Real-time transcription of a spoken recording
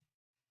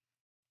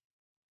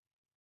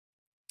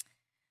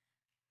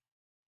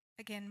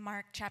Again,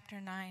 Mark chapter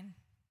 9,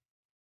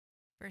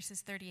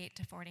 verses 38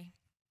 to 40.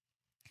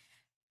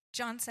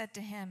 John said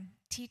to him,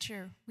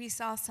 "Teacher, we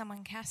saw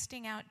someone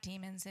casting out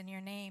demons in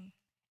your name,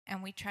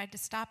 and we tried to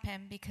stop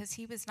him because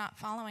he was not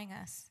following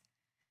us."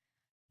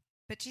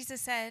 But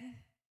Jesus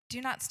said,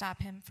 "Do not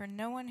stop him, for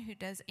no one who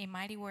does a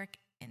mighty work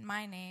in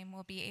my name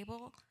will be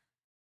able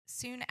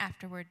soon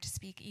afterward to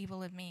speak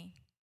evil of me.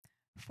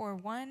 For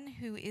one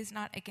who is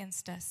not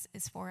against us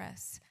is for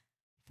us.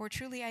 For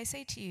truly I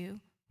say to you,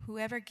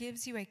 whoever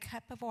gives you a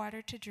cup of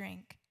water to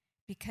drink,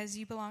 because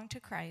you belong to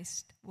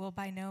Christ, will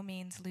by no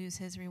means lose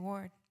his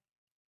reward.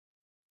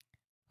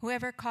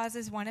 Whoever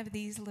causes one of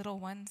these little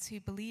ones who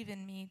believe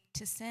in me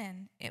to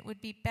sin, it would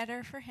be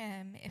better for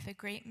him if a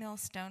great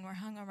millstone were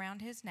hung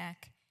around his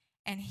neck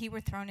and he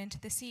were thrown into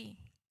the sea.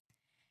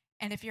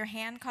 And if your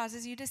hand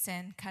causes you to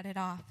sin, cut it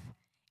off.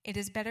 It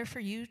is better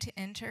for you to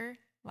enter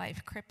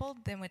life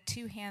crippled than with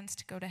 2 hands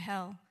to go to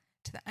hell,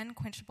 to the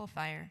unquenchable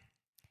fire.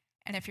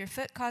 And if your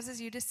foot causes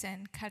you to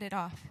sin, cut it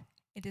off.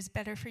 It is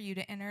better for you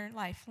to enter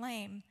life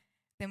lame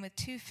than with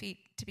 2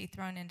 feet to be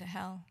thrown into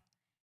hell.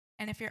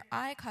 And if your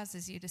eye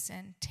causes you to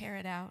sin, tear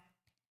it out.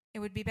 It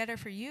would be better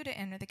for you to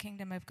enter the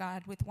kingdom of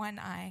God with 1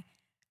 eye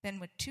than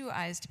with 2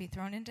 eyes to be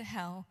thrown into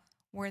hell,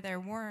 where their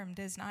worm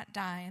does not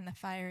die and the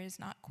fire is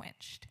not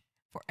quenched.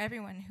 For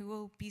everyone who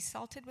will be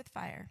salted with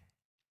fire.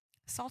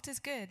 Salt is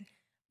good,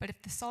 but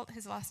if the salt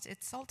has lost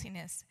its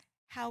saltiness,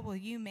 how will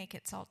you make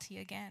it salty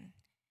again?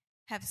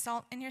 Have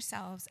salt in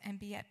yourselves and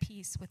be at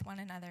peace with one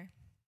another."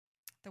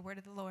 The word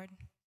of the Lord.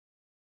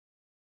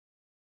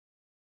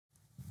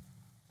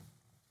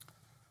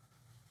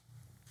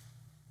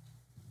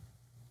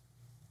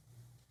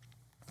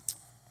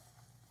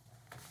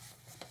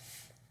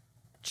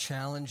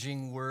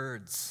 Challenging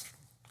words.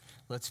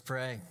 Let's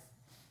pray.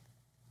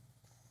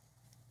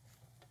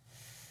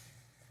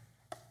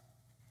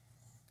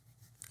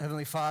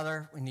 Heavenly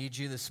Father, we need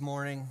you this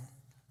morning.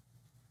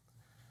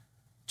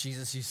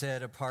 Jesus, you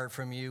said, apart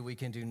from you, we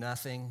can do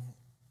nothing.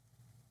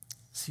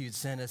 So you'd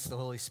send us the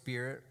Holy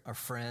Spirit, our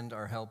friend,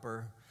 our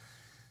helper.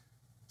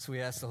 So we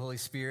ask the Holy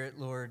Spirit,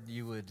 Lord,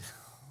 you would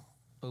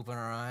open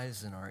our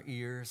eyes and our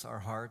ears, our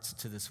hearts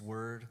to this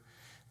word.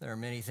 There are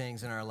many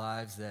things in our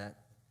lives that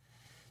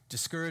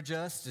discourage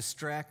us,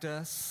 distract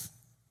us,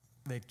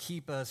 that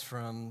keep us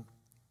from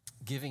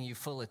giving you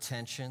full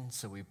attention.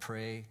 So we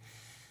pray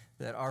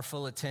that our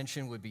full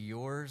attention would be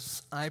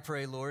yours. I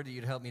pray, Lord, that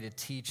you'd help me to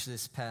teach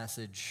this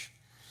passage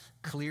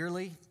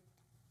clearly,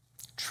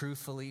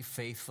 truthfully,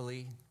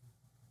 faithfully,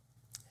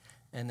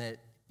 and that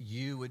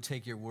you would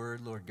take your word,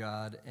 Lord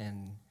God,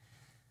 and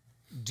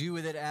do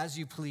with it as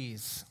you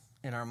please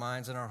in our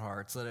minds and our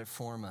hearts. Let it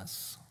form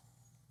us.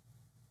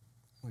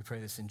 We pray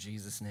this in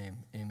Jesus'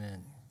 name.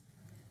 Amen.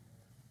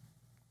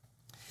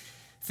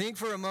 Think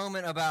for a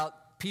moment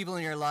about people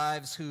in your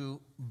lives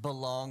who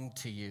belong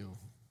to you.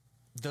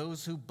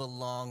 Those who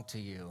belong to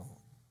you.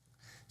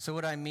 So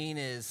what I mean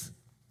is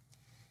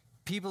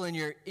people in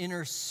your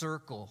inner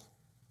circle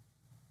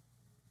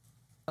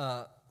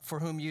for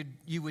whom you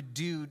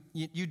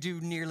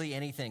do nearly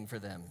anything for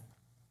them.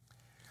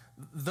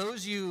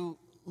 Those you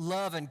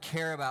love and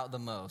care about the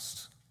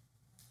most.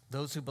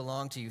 Those who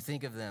belong to you,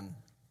 think of them.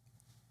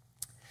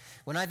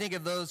 When I think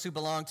of those who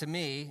belong to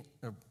me,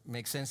 or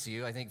make sense to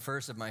you, I think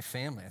first of my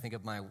family. I think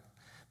of my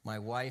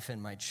wife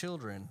and my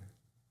children.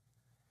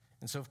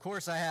 And so, of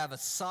course, I have a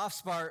soft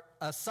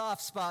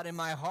spot in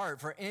my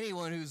heart for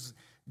anyone who's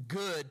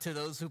good to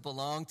those who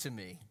belong to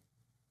me.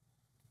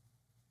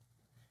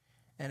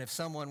 And if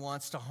someone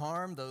wants to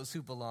harm those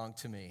who belong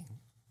to me,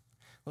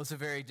 well, it's a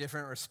very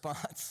different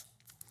response.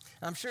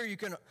 I'm sure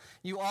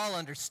you all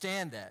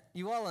understand that.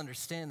 You all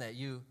understand that.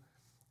 You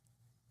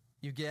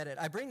get it.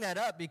 I bring that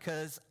up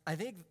because I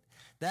think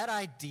that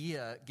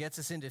idea gets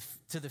us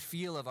to the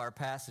feel of our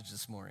passage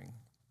this morning.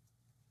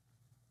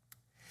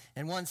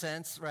 In one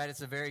sense, right,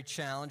 it's a very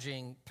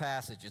challenging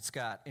passage. It's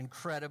got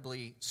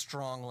incredibly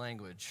strong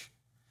language.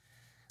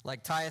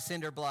 Like tie a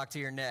cinder block to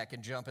your neck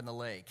and jump in the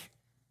lake.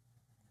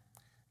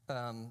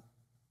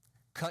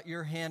 Cut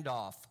your hand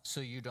off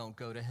so you don't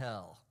go to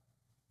hell.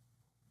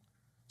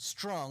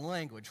 Strong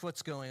language.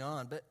 What's going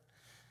on? But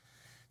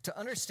to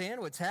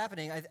understand what's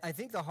happening, I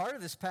think the heart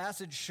of this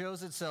passage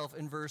shows itself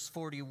in verse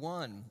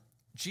 41.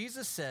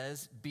 Jesus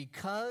says,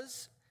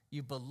 because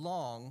you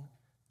belong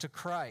to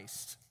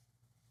Christ.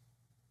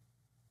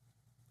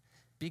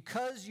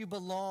 Because you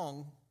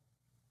belong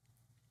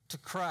to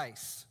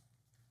Christ.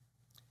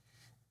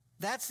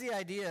 That's the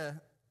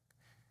idea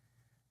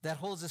that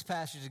holds this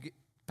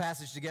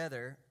passage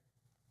together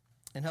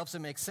and helps it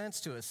make sense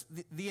to us.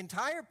 The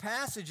entire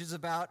passage is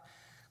about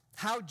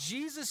how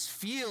Jesus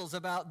feels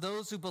about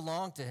those who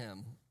belong to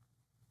him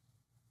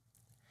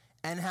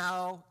and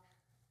how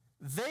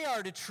they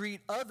are to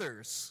treat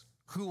others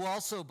who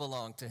also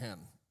belong to him.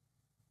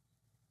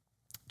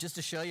 Just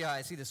to show you how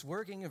I see this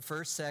working, in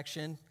first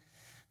section,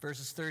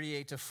 verses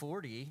 38 to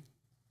 40,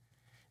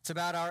 it's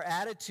about our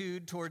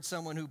attitude towards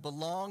someone who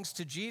belongs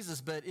to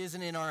Jesus but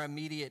isn't in our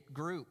immediate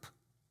group.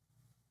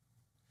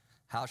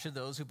 How should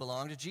those who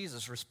belong to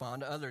Jesus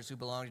respond to others who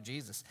belong to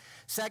Jesus?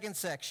 Second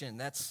section,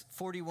 that's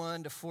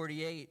 41 to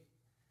 48.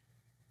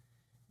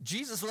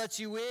 Jesus lets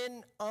you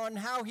in on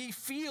how he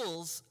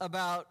feels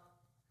about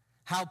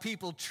how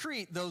people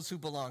treat those who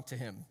belong to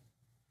him.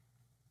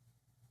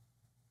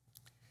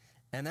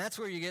 And that's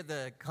where you get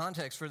the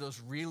context for those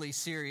really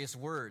serious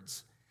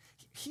words.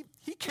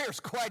 He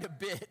cares quite a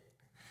bit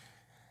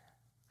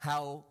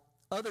how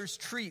others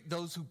treat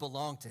those who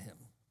belong to him.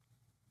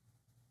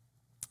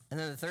 And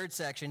then the third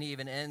section, he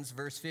even ends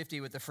verse 50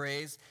 with the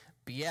phrase,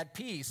 be at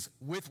peace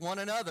with one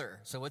another.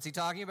 So what's he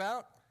talking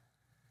about?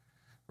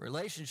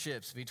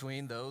 Relationships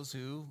between those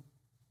who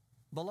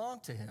belong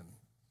to him.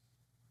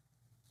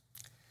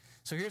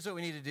 So here's what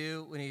we need to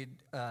do.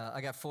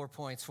 I got 4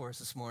 points for us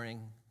this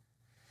morning.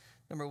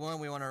 Number one,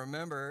 we want to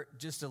remember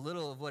just a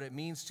little of what it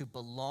means to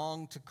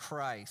belong to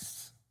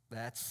Christ.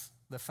 That's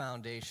the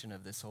foundation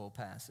of this whole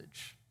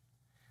passage,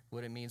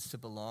 what it means to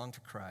belong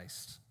to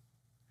Christ.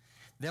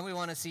 Then we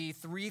want to see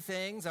 3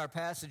 things our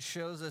passage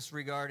shows us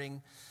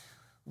regarding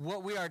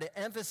what we are to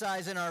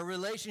emphasize in our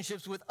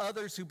relationships with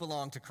others who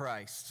belong to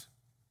Christ.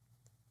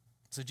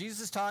 So Jesus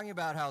is talking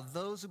about how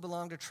those who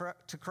belong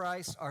to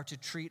Christ are to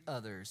treat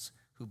others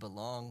who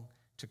belong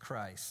to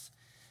Christ.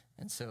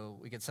 And so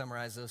we could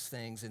summarize those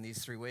things in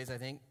these 3 ways, I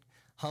think.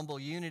 Humble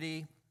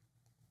unity,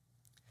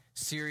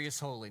 serious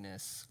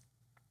holiness,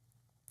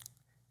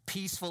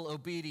 peaceful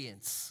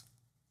obedience.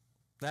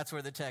 That's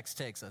where the text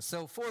takes us.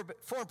 So 4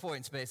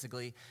 points,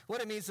 basically.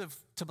 What it means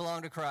to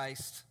belong to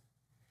Christ.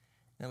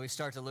 Then we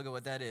start to look at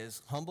what that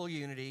is. Humble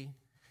unity,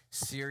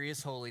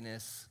 serious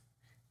holiness,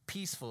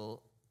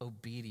 peaceful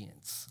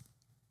obedience.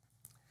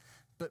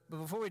 But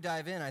before we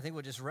dive in, I think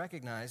we'll just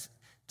recognize,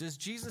 does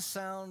Jesus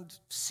sound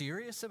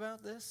serious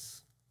about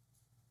this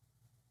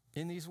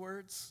in these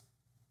words?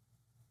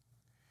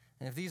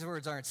 And if these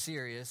words aren't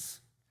serious,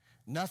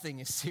 nothing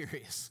is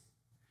serious.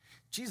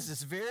 Jesus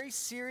is very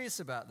serious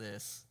about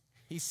this.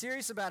 He's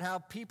serious about how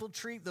people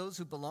treat those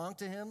who belong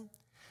to him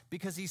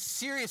because he's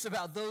serious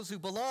about those who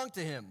belong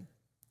to him.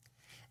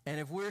 And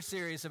if we're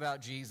serious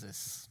about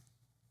Jesus,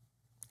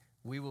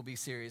 we will be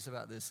serious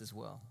about this as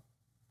well.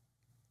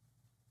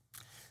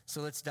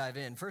 So let's dive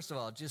in. First of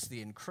all, just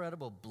the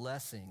incredible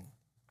blessing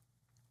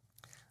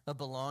of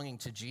belonging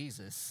to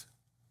Jesus.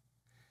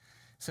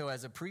 So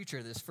as a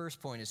preacher, this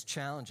first point is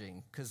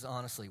challenging because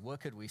honestly, what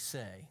could we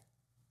say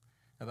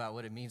about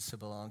what it means to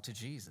belong to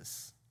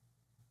Jesus?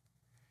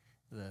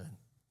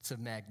 It's a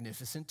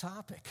magnificent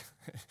topic.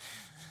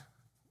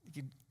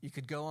 You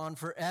could go on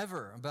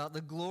forever about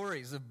the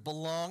glories of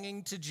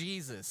belonging to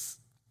Jesus.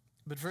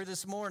 But for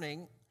this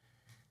morning,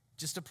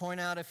 just to point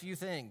out a few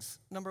things.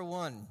 Number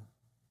one,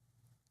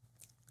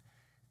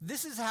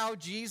 this is how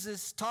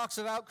Jesus talks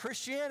about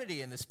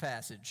Christianity in this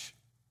passage.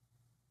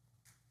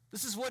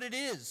 This is what it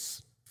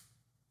is.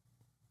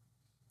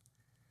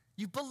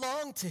 You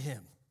belong to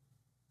him.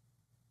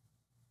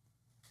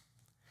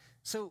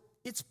 So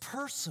it's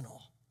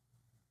personal.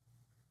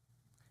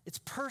 It's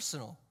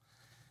personal.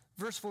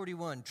 Verse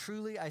 41,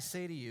 truly I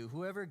say to you,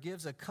 whoever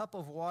gives a cup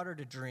of water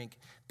to drink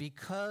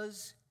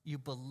because you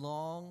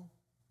belong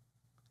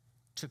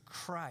to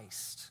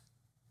Christ.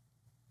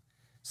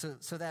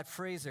 So that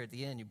phrase there at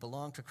the end, you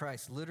belong to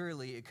Christ,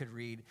 literally it could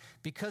read,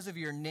 because of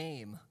your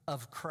name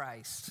of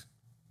Christ.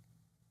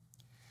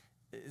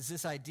 Is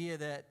this idea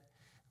that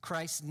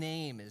Christ's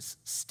name is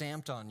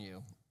stamped on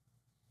you.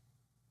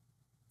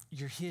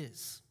 You're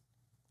his.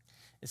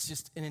 It's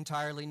just an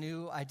entirely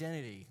new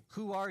identity.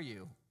 Who are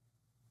you?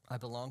 I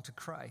belong to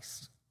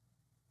Christ.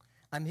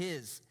 I'm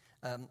his.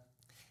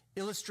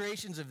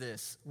 Illustrations of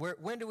this.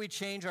 When do we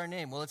change our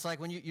name? Well, it's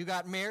like when you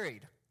got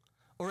married,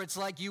 or it's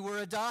like you were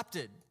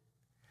adopted.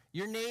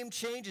 Your name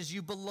changes.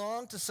 You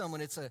belong to someone.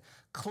 It's a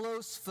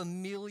close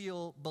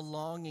familial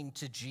belonging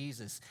to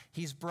Jesus.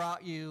 He's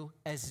brought you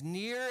as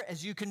near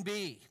as you can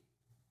be.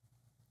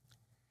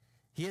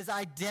 He is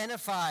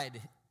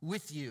identified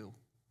with you.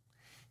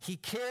 He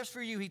cares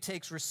for you. He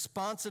takes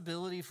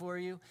responsibility for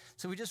you.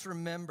 So we just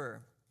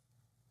remember,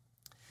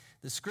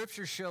 the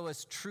scriptures show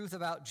us truth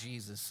about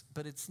Jesus,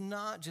 but it's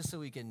not just so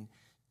we can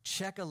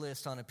check a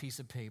list on a piece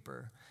of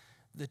paper.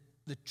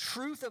 The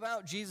truth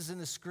about Jesus in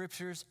the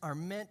scriptures are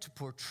meant to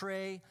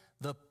portray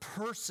the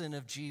person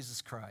of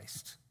Jesus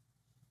Christ.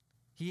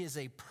 He is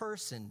a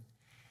person,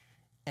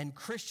 and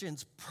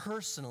Christians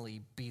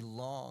personally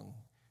belong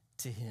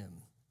to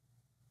him.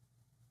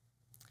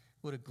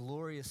 What a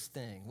glorious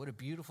thing. What a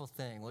beautiful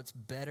thing. What's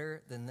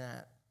better than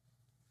that?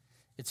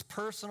 It's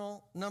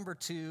personal. Number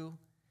two,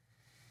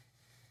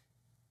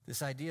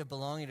 this idea of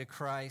belonging to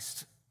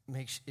Christ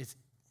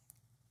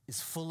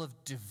is full of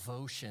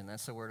devotion.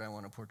 That's the word I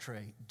want to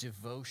portray.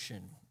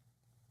 Devotion.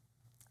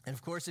 And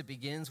of course, it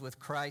begins with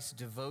Christ's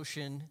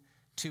devotion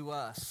to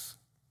us.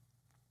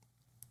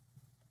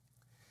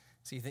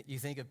 So you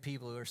think of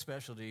people who are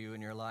special to you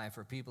in your life,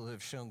 or people who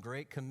have shown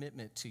great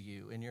commitment to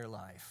you in your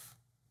life.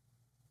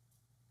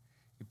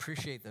 You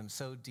appreciate them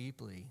so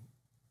deeply.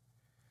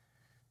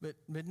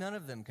 But none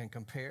of them can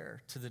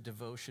compare to the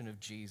devotion of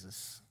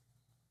Jesus.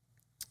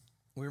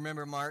 We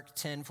remember Mark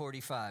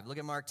 10:45. Look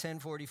at Mark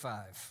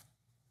 10:45.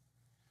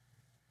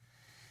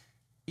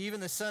 Even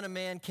the Son of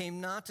Man came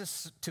not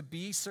to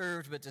be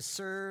served, but to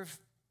serve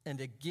and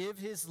to give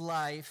his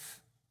life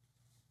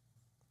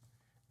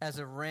as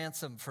a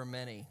ransom for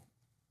many.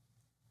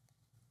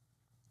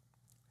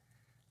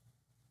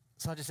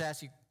 So I'll just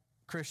ask you,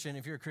 Christian,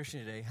 if you're a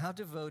Christian today, how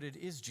devoted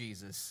is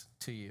Jesus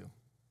to you?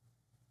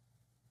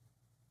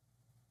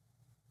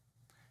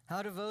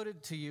 How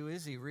devoted to you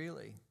is he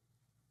really?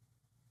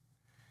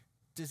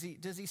 Does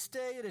he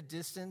stay at a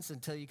distance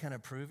until you kind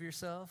of prove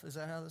yourself? Is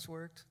that how this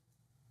worked?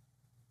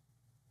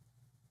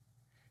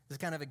 It's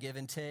kind of a give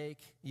and take.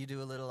 You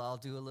do a little, I'll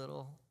do a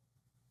little.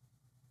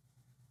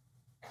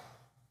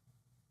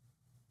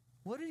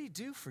 What did he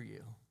do for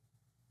you?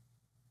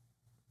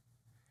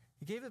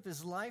 He gave up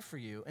his life for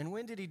you. And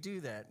when did he do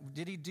that?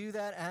 Did he do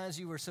that as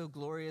you were so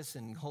glorious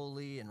and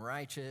holy and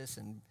righteous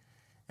and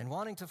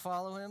wanting to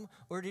follow him?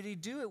 Or did he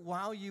do it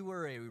while you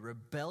were a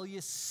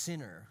rebellious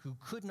sinner who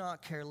could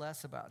not care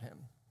less about him?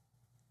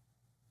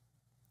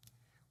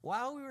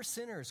 While we were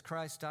sinners,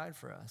 Christ died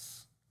for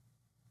us.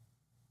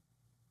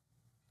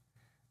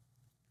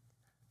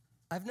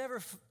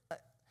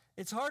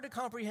 It's hard to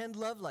comprehend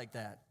love like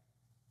that.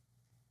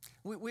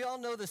 We all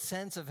know the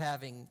sense of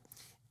having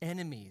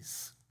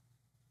enemies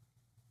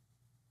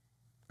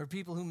or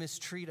people who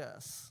mistreat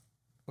us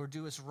or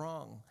do us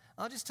wrong.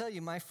 I'll just tell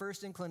you, my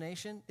first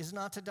inclination is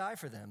not to die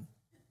for them.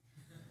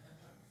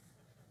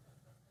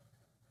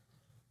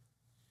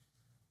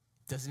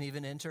 Doesn't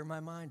even enter my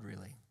mind,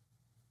 really.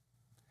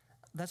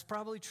 That's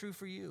probably true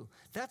for you.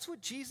 That's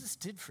what Jesus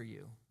did for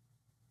you.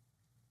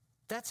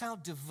 That's how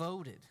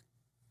devoted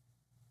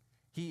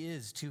he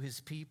is to his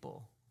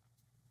people.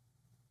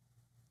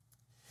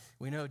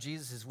 We know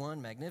Jesus is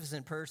one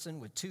magnificent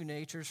person with two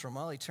natures from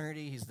all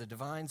eternity. He's the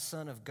divine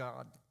Son of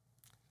God.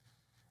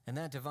 And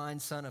that divine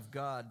Son of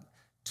God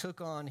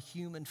took on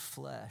human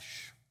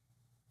flesh.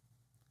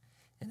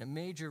 And a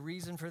major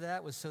reason for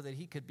that was so that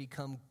he could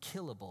become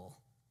killable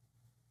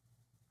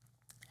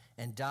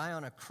and die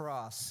on a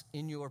cross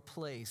in your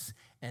place.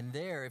 And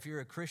there, if you're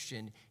a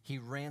Christian, he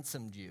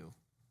ransomed you.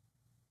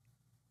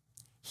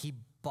 He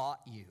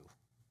bought you.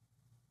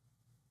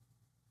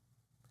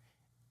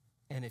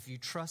 And if you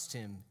trust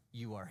him,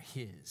 you are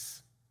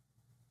his.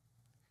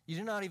 You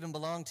do not even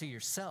belong to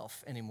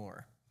yourself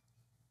anymore.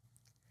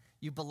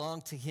 You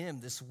belong to him,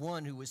 this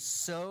one who was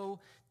so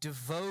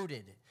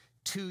devoted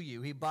to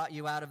you. He bought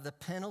you out of the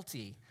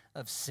penalty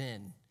of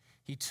sin.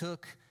 He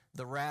took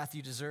the wrath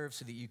you deserve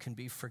so that you can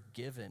be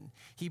forgiven.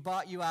 He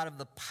bought you out of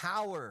the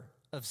power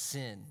of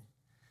sin,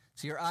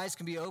 so your eyes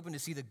can be open to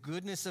see the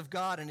goodness of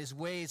God and his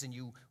ways, and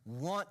you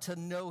want to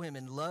know him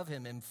and love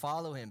him and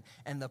follow him.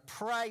 And the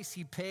price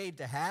he paid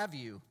to have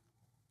you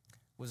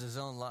was his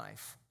own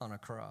life on a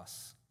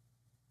cross.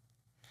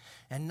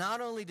 And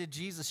not only did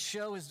Jesus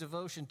show his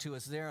devotion to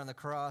us there on the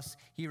cross,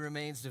 he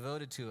remains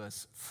devoted to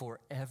us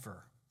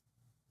forever.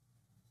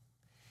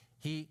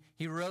 He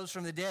rose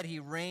from the dead. He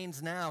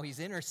reigns now. He's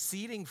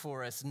interceding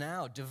for us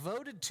now,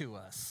 devoted to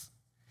us.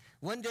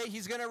 One day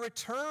he's going to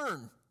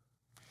return.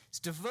 He's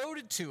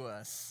devoted to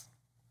us,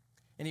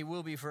 and he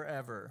will be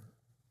forever.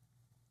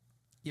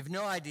 You have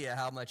no idea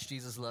how much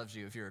Jesus loves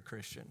you if you're a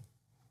Christian.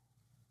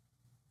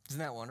 Isn't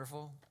that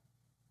wonderful?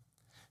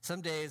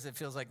 Some days it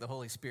feels like the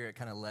Holy Spirit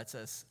kind of lets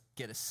us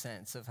get a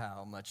sense of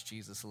how much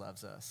Jesus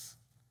loves us.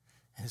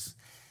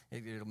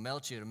 It'll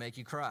melt you, it'll make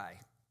you cry.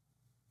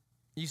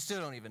 You still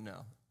don't even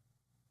know.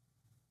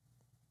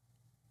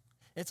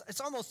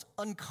 It's almost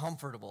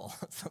uncomfortable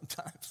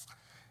sometimes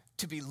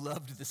to be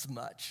loved this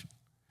much.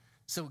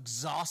 So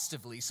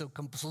exhaustively, so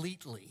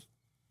completely,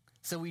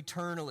 so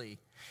eternally.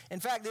 In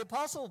fact, the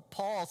Apostle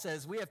Paul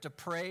says we have to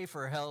pray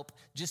for help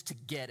just to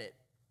get it.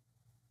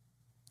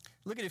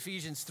 Look at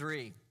Ephesians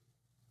 3.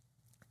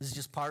 This is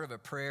just part of a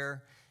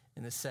prayer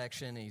in this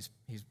section.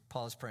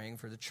 Paul's praying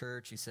for the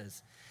church. He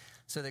says,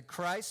 so that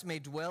Christ may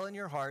dwell in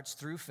your hearts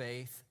through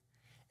faith,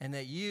 and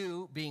that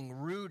you, being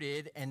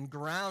rooted and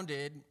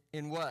grounded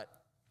in what?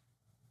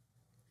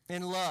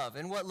 In love.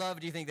 And what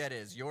love do you think that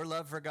is? Your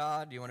love for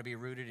God? Do you want to be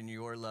rooted in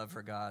your love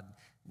for God?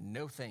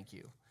 No, thank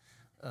you.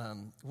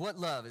 What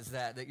love is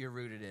that you're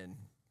rooted in?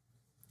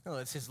 Oh,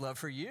 it's his love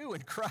for you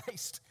in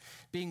Christ.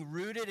 Being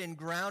rooted and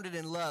grounded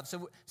in love.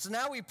 So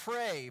now we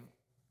pray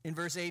in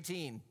verse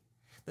 18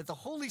 that the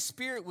Holy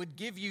Spirit would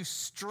give you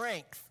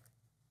strength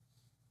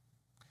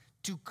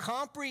to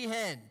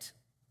comprehend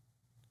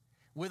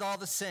with all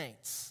the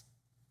saints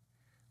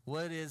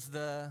what is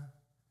the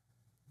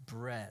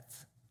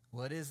breadth,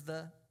 what is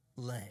the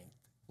length,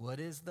 what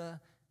is the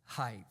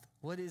height,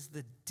 what is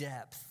the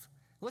depth.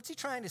 What's he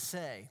trying to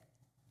say?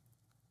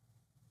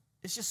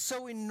 It's just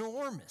so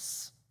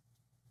enormous.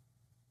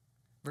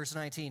 Verse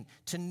 19,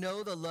 to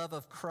know the love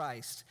of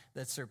Christ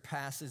that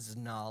surpasses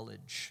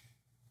knowledge.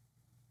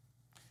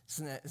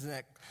 Isn't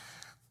that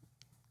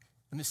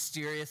a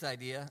mysterious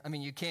idea? I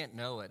mean, you can't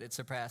know it. It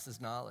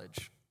surpasses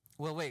knowledge.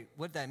 Well, wait,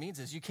 what that means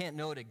is you can't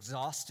know it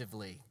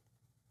exhaustively.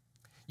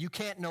 You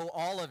can't know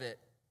all of it,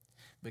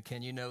 but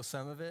can you know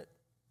some of it?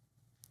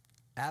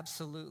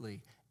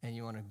 Absolutely. and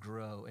you want to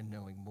grow in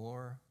knowing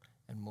more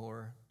and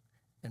more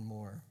and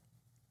more.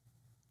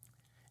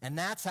 And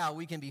that's how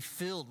we can be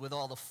filled with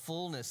all the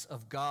fullness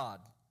of God.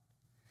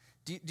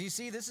 Do you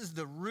see? This is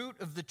the root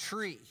of the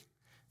tree.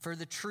 For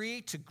the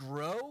tree to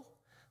grow,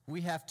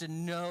 we have to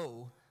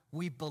know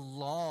we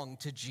belong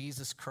to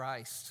Jesus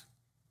Christ.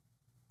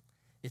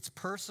 It's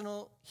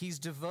personal. He's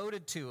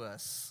devoted to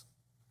us.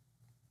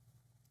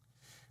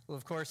 Well,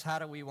 of course, how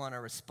do we want to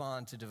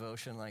respond to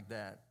devotion like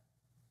that?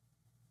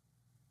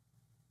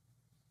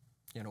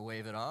 You know,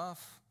 wave it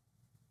off?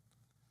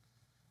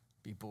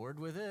 Be bored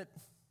with it?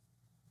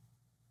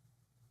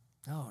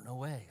 No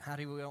way. How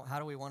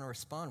do we want to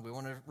respond? We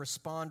want to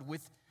respond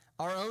with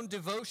our own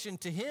devotion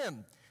to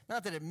him.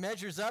 Not that it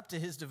measures up to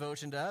his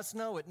devotion to us.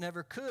 No, it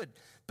never could.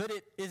 But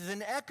it is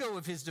an echo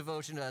of his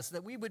devotion to us,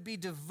 that we would be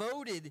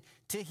devoted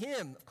to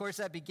him. Of course,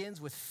 that begins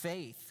with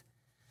faith.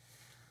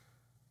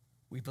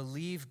 We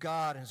believe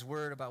God and his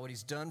word about what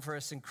he's done for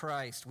us in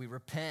Christ. We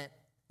repent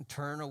and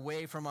turn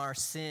away from our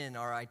sin,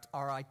 our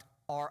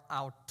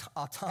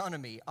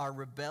autonomy, our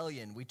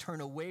rebellion. We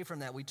turn away from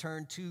that. We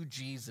turn to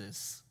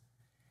Jesus.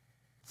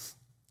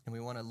 And we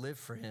want to live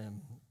for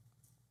him.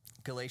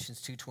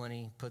 Galatians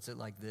 2:20 puts it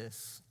like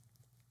this.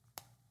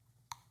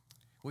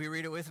 Will you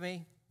read it with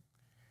me?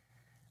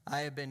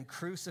 I have been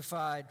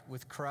crucified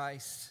with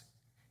Christ.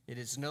 It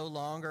is no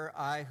longer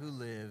I who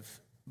live,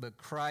 but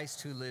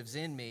Christ who lives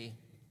in me.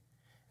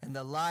 And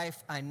the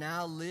life I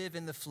now live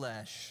in the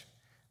flesh,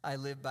 I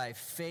live by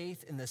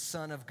faith in the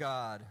Son of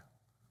God,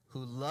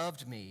 who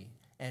loved me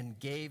and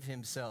gave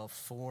himself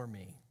for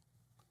me.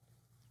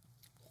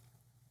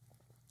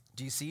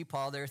 Do you see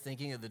Paul there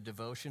thinking of the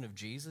devotion of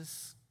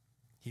Jesus?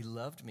 He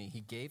loved me.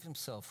 He gave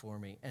himself for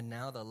me. And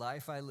now the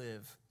life I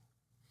live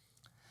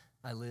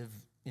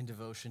in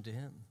devotion to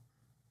him,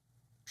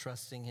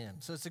 trusting him.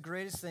 So it's the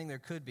greatest thing there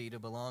could be to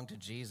belong to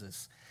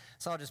Jesus.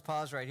 So I'll just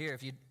pause right here.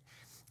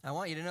 I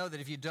want you to know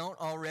that if you don't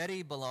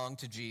already belong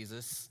to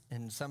Jesus,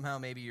 and somehow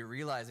maybe you're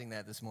realizing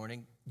that this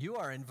morning, you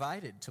are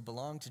invited to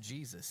belong to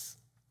Jesus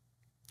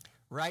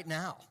right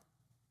now.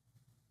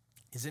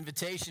 His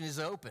invitation is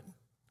open.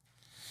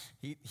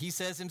 He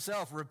says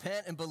himself,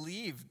 repent and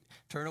believe.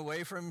 Turn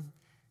away from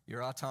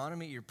your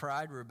autonomy, your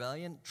pride,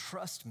 rebellion.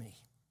 Trust me.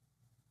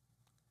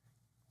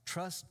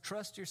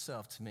 Trust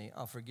yourself to me.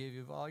 I'll forgive you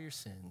of all your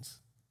sins.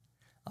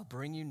 I'll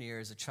bring you near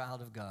as a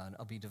child of God.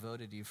 I'll be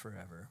devoted to you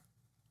forever.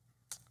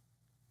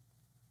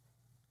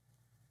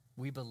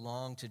 We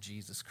belong to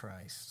Jesus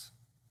Christ.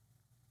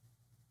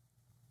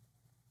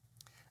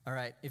 All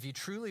right, if you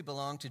truly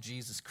belong to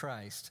Jesus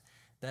Christ,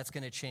 that's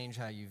going to change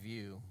how you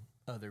view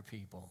other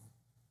people.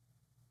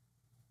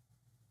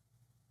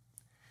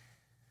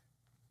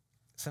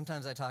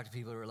 Sometimes I talk to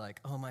people who are like,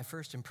 oh, my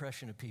first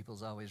impression of people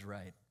is always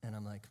right. And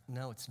I'm like,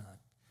 no, it's not.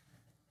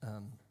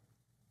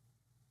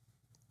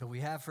 But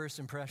we have first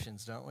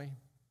impressions, don't we?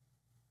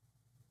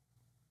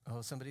 Oh,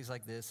 somebody's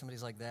like this,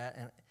 somebody's like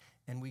that.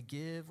 And we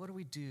give, what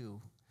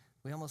do?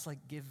 We almost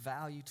like give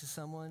value to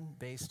someone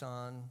based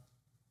on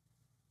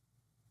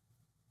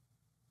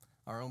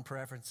our own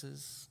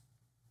preferences,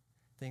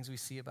 things we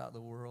see about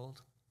the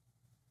world.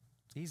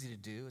 It's easy to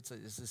do. It's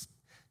this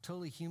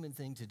totally human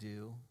thing to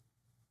do.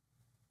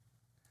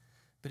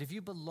 But if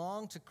you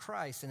belong to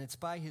Christ, and it's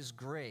by his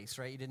grace,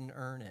 right? You didn't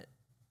earn it.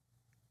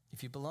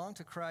 If you belong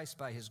to Christ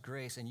by his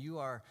grace and you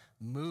are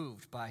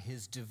moved by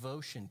his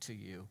devotion to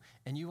you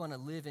and you want to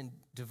live in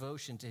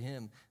devotion to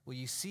him, well,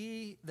 you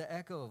see the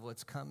echo of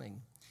what's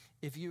coming.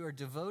 If you are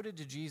devoted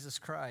to Jesus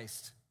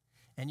Christ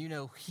and you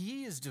know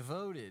he is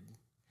devoted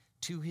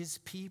to his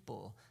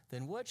people,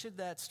 then what should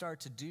that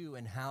start to do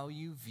in how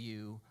you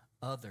view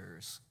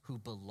others who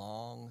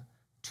belong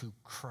to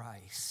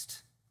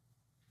Christ?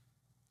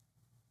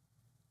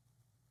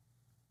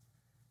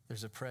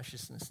 There's a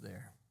preciousness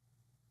there.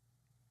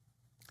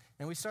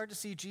 And we start to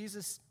see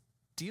Jesus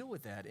deal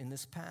with that in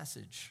this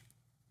passage.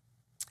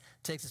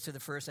 Takes us to the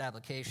first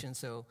application.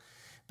 So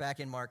back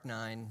in Mark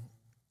 9,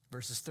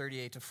 verses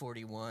 38 to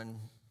 41,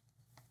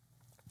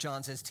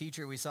 John says,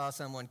 "Teacher, we saw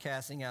someone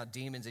casting out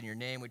demons in your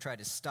name. We tried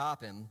to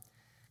stop him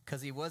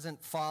because he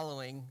wasn't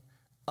following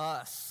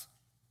us."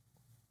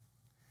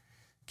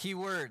 Key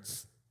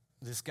words.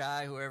 This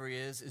guy, whoever he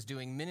is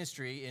doing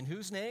ministry in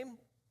whose name?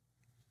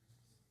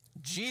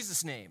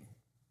 Jesus' name.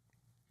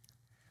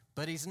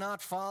 But he's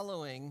not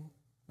following,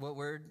 what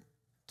word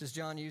does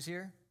John use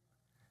here?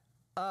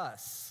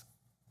 Us.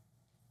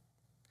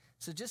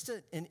 So just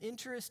an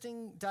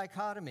interesting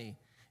dichotomy.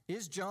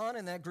 Is John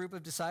and that group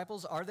of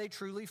disciples, are they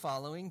truly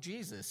following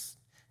Jesus?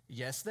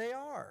 Yes, they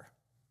are.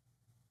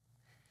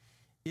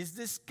 Is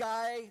this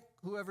guy,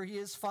 whoever he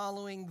is,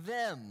 following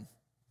them?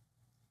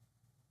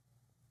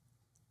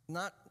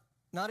 Not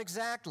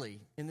exactly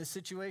in this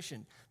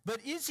situation.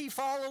 But is he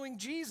following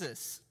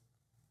Jesus?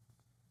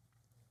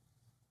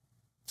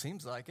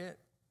 Seems like it.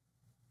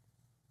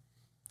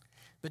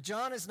 But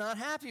John is not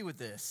happy with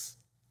this.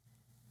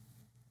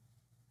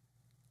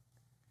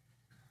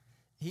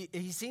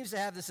 He seems to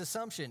have this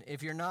assumption,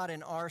 if you're not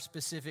in our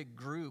specific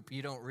group,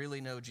 you don't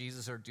really know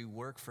Jesus or do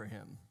work for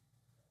him.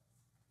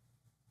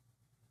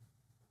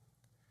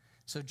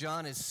 So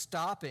John is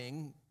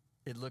stopping,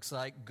 it looks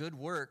like, good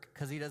work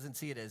because he doesn't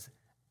see it as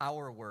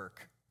our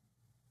work.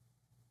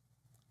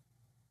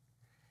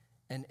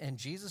 And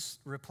Jesus'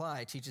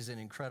 reply teaches an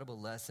incredible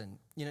lesson.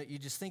 You know, you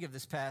just think of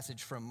this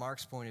passage from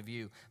Mark's point of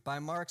view. By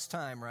Mark's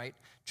time, right,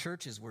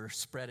 churches were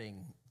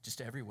spreading just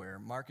everywhere.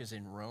 Mark is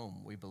in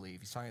Rome, we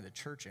believe. He's talking to the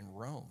church in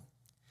Rome.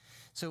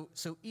 So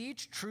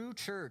each true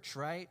church,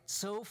 right,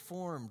 so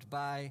formed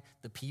by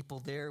the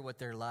people there, what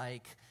they're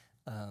like,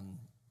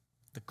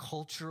 the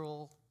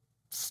cultural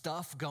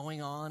stuff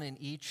going on in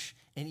each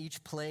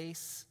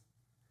place,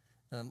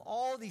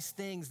 all these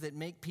things that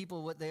make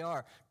people what they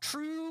are.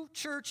 True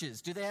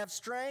churches, do they have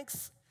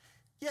strengths?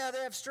 Yeah, they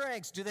have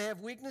strengths. Do they have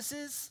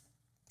weaknesses?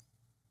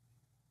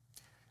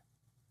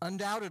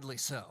 Undoubtedly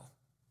so.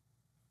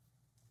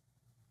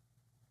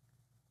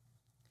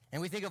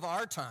 And we think of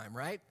our time,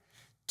 right?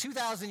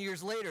 2,000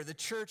 years later, the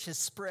church has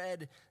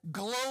spread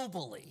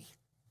globally,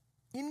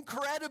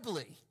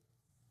 incredibly.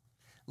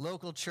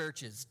 Local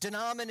churches,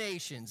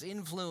 denominations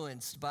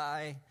influenced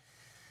by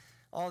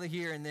all the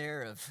here and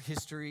there of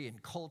history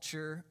and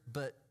culture,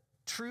 but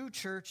true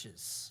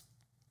churches,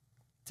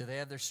 do they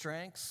have their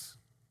strengths?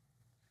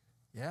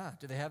 Yeah.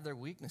 Do they have their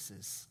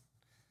weaknesses?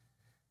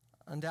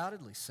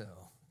 Undoubtedly so.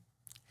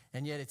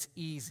 And yet it's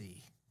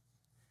easy.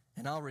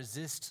 And I'll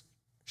resist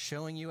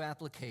showing you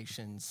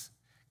applications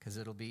because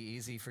it'll be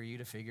easy for you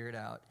to figure it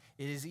out.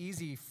 It is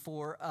easy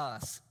for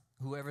us,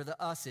 whoever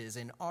the us is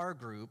in our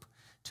group,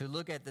 to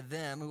look at the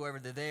them, whoever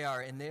the they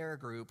are in their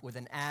group, with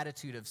an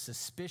attitude of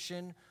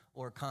suspicion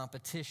or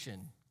competition.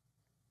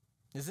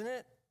 Isn't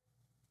it?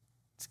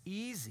 It's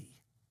easy.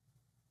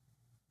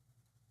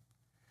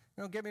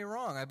 Don't get me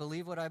wrong. I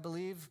believe what I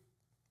believe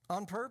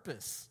on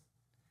purpose.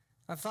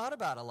 I've thought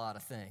about a lot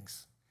of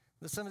things.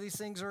 That some of these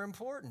things are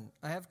important.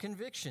 I have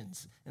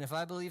convictions. And if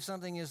I believe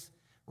something is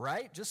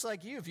right, just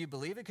like you, if you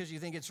believe it because you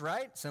think it's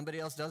right, somebody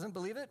else doesn't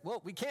believe it, well,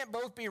 we can't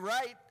both be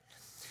right.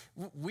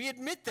 We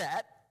admit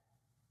that.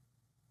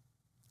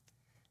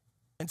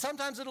 And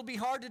sometimes it'll be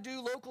hard to do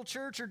local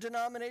church or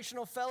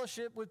denominational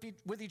fellowship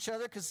with each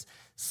other because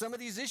some of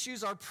these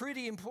issues are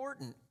pretty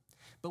important.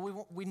 But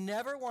we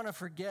never want to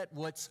forget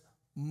what's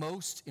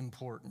most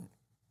important.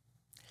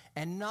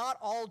 And not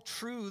all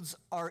truths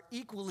are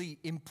equally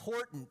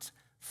important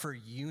for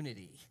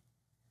unity.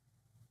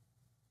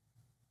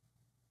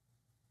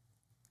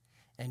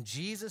 And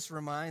Jesus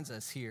reminds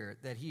us here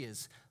that he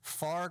is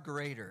far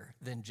greater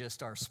than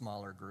just our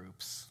smaller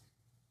groups.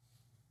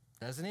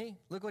 Doesn't he?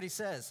 Look what he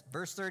says,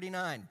 verse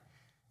 39.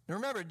 And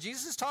remember,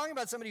 Jesus is talking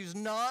about somebody who's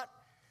not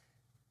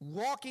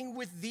walking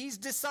with these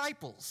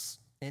disciples.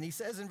 And he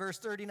says in verse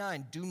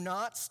 39, do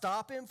not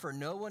stop him, for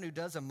no one who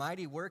does a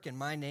mighty work in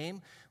my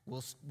name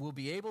will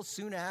be able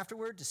soon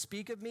afterward to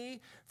speak of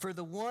me. For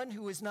the one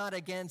who is not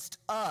against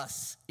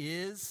us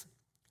is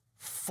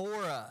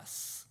for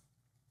us.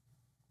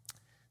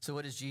 So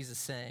what is Jesus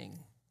saying?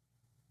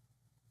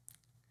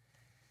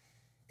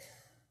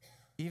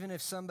 Even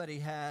if somebody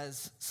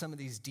has some of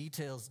these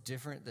details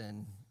different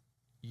than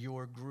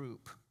your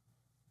group,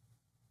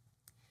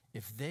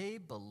 if they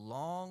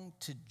belong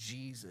to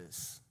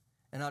Jesus,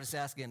 and I'll just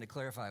ask again to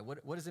clarify,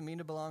 what does it mean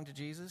to belong to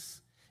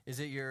Jesus? Is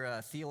it your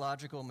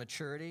theological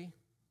maturity?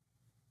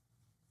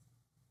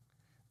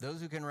 Those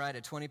who can write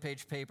a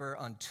 20-page paper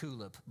on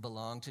tulip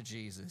belong to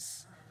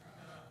Jesus.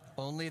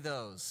 Only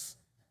those.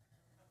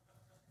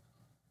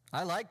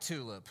 I like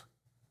tulip.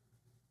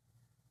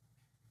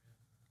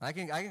 I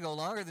can go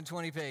longer than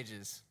 20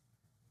 pages.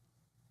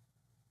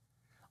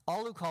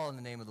 All who call in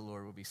the name of the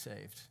Lord will be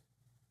saved.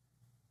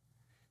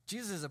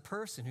 Jesus is a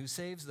person who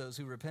saves those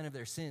who repent of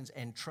their sins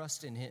and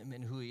trust in him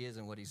and who he is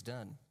and what he's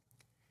done.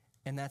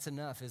 And that's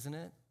enough, isn't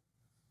it?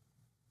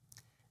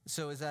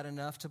 So is that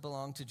enough to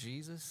belong to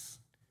Jesus?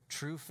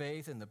 True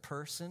faith in the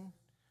person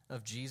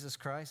of Jesus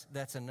Christ?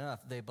 That's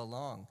enough. They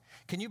belong.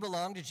 Can you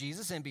belong to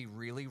Jesus and be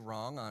really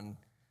wrong on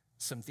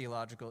some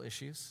theological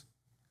issues?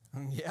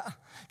 Yeah.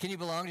 Can you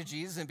belong to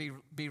Jesus and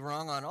be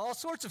wrong on all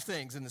sorts of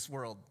things in this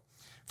world?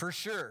 For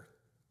sure.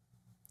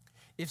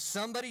 If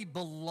somebody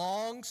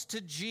belongs to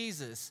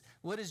Jesus,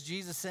 what is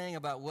Jesus saying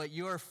about what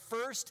your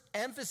first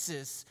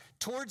emphasis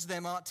towards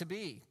them ought to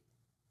be?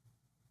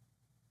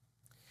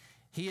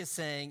 He is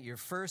saying your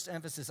first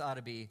emphasis ought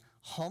to be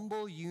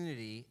humble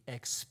unity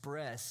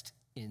expressed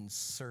in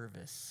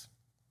service.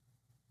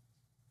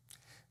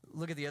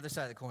 Look at the other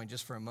side of the coin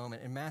just for a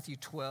moment. In Matthew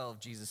 12,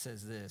 Jesus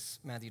says this,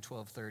 Matthew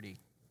 12:30.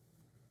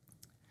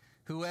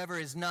 Whoever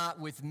is not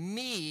with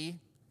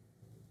me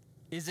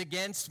is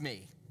against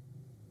me.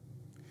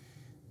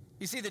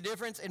 You see the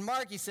difference? In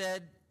Mark, he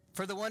said,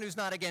 for the one who's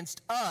not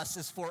against us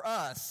is for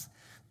us.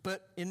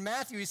 But in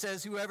Matthew, he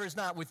says, whoever is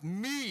not with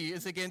me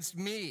is against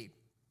me.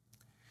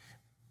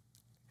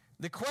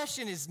 The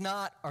question is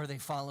not, are they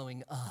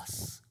following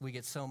us? We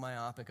get so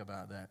myopic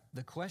about that.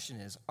 The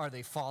question is, are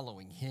they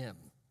following him?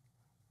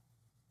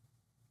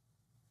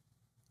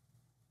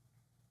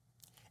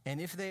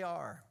 And if they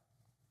are,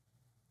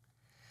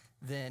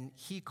 then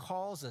he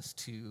calls us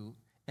to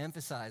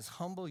emphasize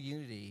humble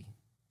unity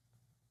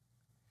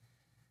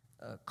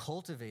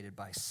cultivated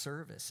by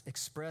service,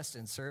 expressed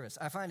in service.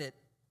 I find it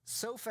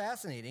so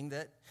fascinating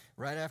that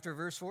right after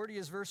verse 40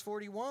 is verse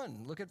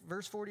 41. Look at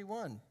verse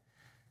 41.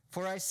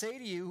 For I say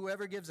to you,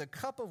 whoever gives you a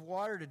cup of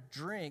water to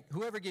drink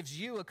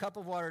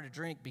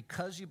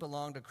because you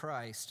belong to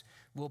Christ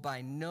will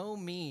by no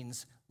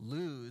means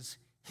lose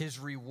his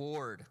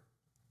reward.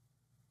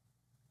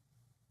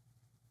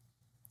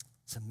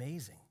 It's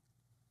amazing.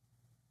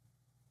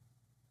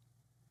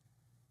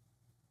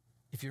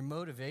 If your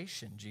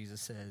motivation,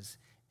 Jesus says,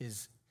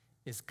 is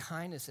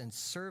kindness and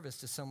service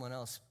to someone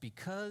else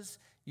because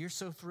you're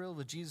so thrilled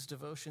with Jesus'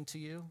 devotion to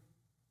you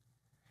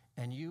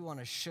and you want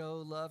to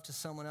show love to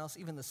someone else,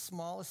 even the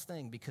smallest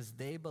thing, because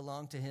they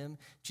belong to him,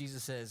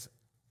 Jesus says,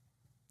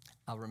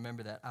 I'll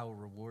remember that. I will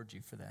reward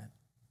you for that.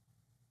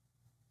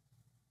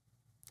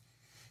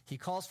 He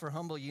calls for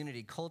humble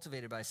unity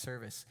cultivated by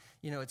service.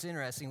 You know, it's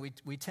interesting.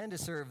 We tend to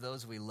serve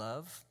those we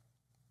love.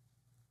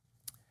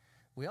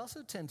 We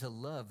also tend to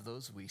love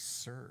those we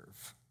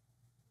serve.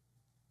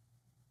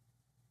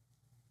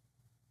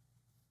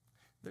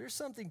 There's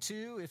something,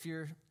 too, if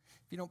you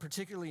don't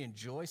particularly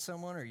enjoy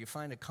someone or you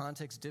find a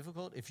context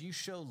difficult, if you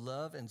show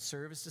love and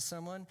service to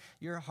someone,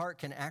 your heart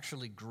can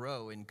actually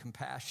grow in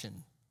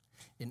compassion,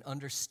 in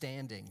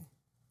understanding,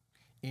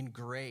 in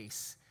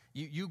grace.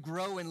 You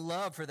grow in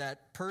love for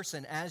that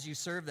person as you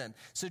serve them.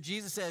 So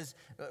Jesus says,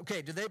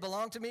 okay, do they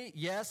belong to me?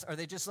 Yes. Are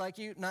they just like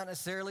you? Not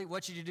necessarily.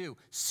 What should you do?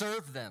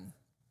 Serve them.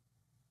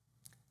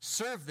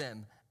 Serve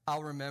them.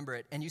 I'll remember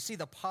it. And you see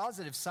the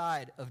positive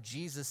side of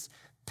Jesus'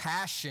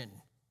 passion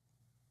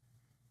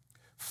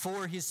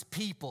for his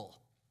people.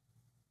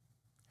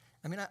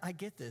 I mean, I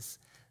get this.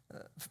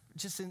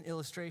 Just an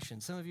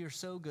illustration. Some of you are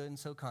so good and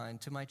so kind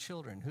to my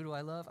children. Who do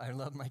I love? I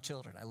love my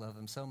children. I love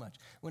them so much.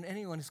 When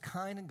anyone is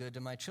kind and good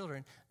to my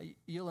children,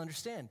 you'll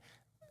understand.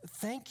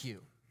 Thank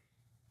you.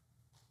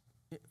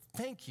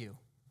 Thank you.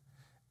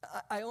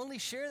 I only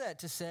share that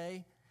to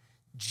say,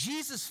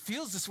 Jesus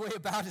feels this way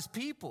about his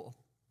people.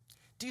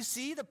 Do you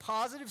see the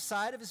positive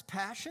side of his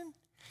passion?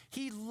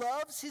 He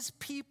loves his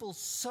people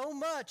so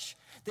much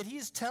that he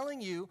is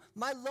telling you,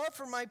 my love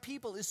for my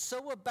people is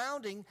so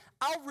abounding,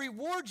 I'll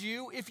reward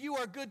you if you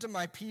are good to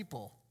my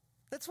people.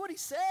 That's what he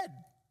said.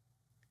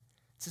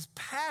 It's his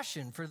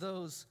passion for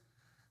those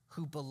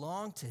who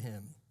belong to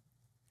him.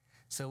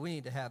 So we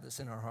need to have this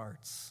in our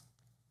hearts.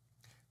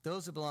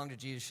 Those who belong to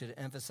Jesus should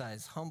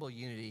emphasize humble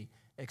unity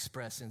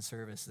expressed in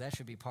service. That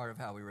should be part of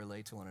how we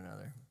relate to one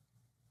another.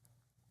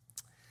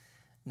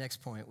 Next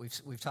point,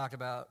 we've talked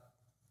about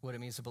what it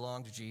means to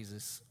belong to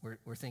Jesus.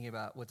 We're thinking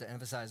about what to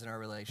emphasize in our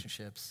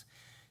relationships.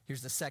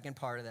 Here's the second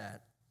part of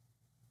that.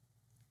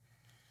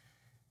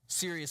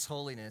 Serious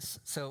holiness.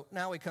 So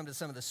now we come to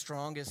some of the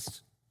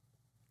strongest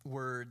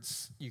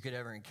words you could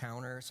ever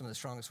encounter, some of the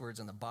strongest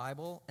words in the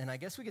Bible. And I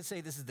guess we could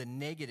say this is the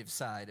negative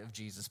side of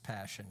Jesus'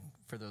 passion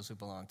for those who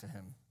belong to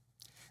him.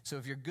 So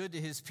if you're good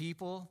to his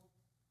people,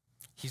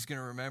 he's going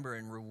to remember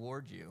and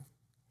reward you.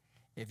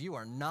 If you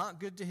are not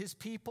good to his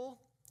people,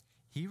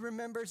 he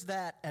remembers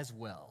that as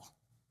well.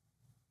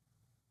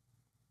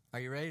 Are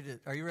you ready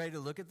to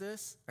look at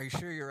this? Are you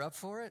sure you're up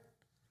for it?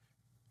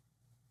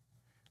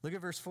 Look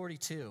at verse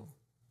 42.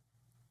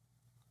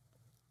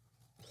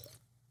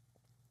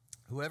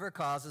 Whoever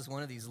causes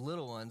one of these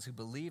little ones who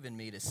believe in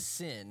me to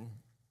sin,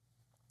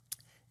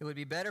 it would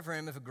be better for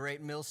him if a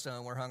great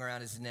millstone were hung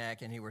around his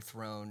neck and he were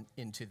thrown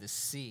into the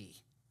sea.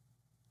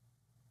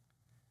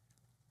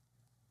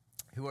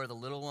 Who are the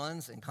little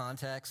ones? In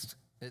context,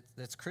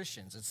 that's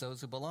Christians. It's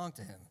those who belong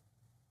to him.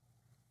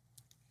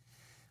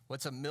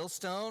 What's a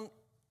millstone?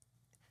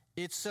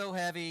 It's so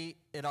heavy,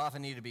 it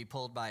often needed to be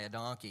pulled by a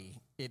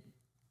donkey. It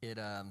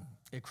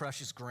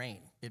crushes grain.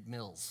 It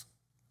mills.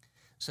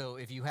 So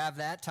if you have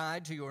that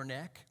tied to your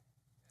neck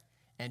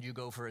and you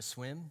go for a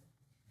swim,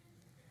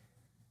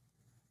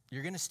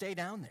 you're going to stay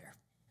down there.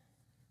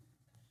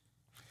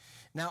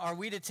 Now, are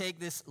we to take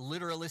this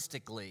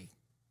literalistically?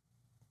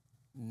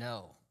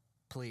 No.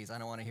 Please, I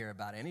don't want to hear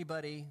about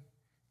anybody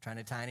trying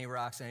to tie any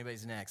rocks to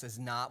anybody's necks. That's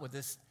not what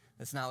this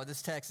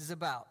text is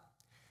about.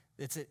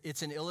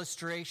 It's an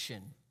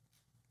illustration.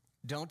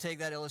 Don't take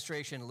that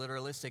illustration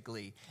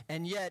literalistically.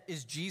 And yet,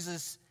 is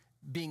Jesus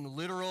being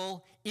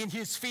literal in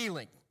his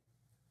feeling?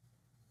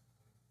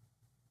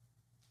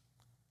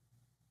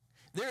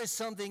 There is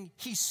something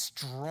he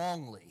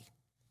strongly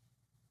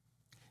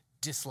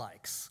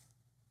dislikes.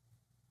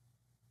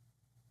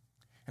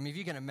 I mean, if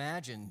you can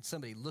imagine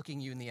somebody looking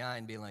you in the eye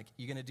and being like,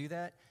 you going to do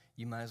that?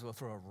 You might as well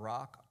throw a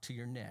rock to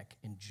your neck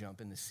and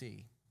jump in the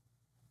sea.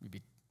 You'd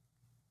be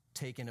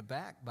taken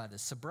aback by the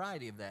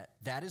sobriety of that.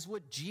 That is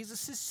what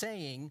Jesus is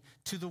saying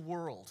to the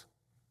world.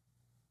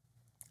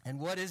 And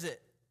what is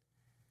it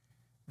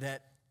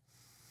that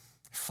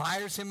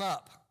fires him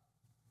up?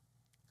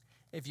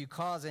 If you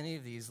cause any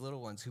of these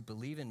little ones who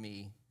believe in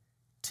me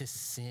to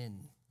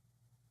sin.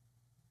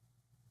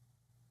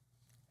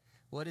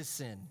 What is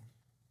sin?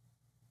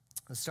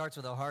 It starts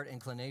with a heart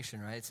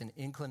inclination, right? It's an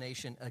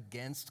inclination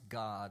against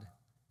God,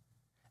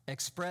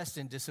 expressed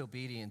in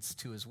disobedience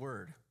to his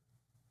word.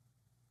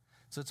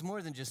 So it's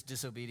more than just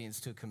disobedience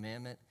to a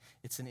commandment.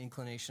 It's an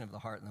inclination of the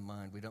heart and the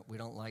mind. We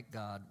don't like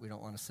God. We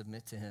don't want to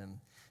submit to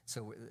him.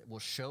 So it will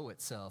show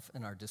itself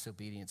in our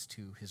disobedience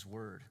to his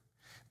word.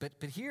 But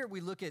here we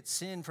look at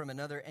sin from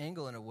another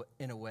angle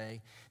in a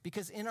way,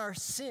 because in our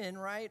sin,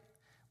 right,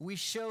 we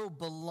show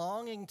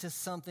belonging to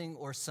something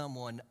or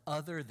someone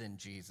other than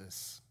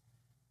Jesus.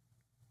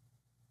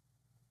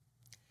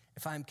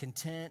 If I'm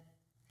content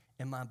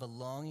in my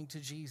belonging to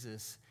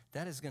Jesus,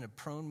 that is going to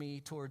prone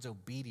me towards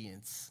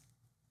obedience.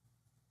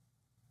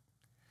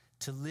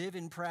 To live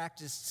in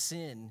practiced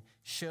sin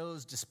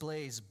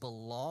displays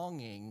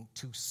belonging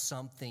to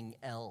something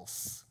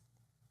else.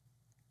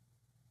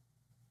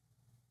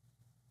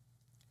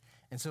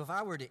 And so if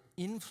I were to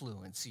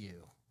influence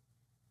you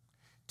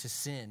to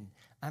sin,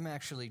 I'm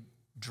actually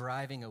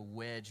driving a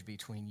wedge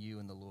between you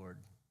and the Lord.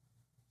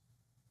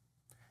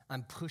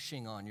 I'm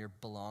pushing on your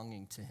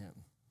belonging to him.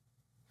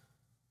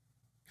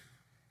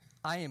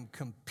 I am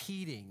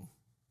competing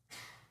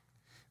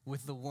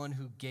with the one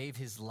who gave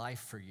his life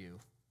for you.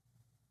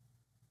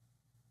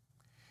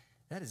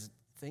 That is,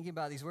 thinking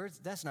about these words,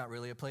 that's not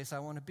really a place I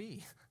want to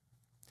be.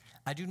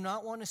 I do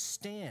not want to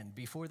stand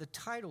before the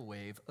tidal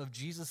wave of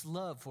Jesus'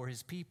 love for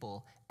his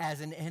people as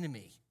an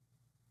enemy.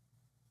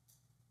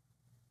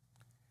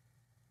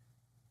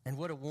 And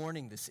what a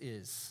warning this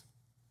is.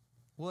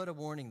 What a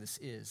warning this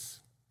is.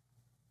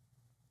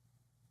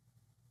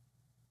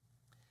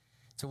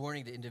 It's a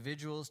warning to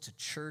individuals, to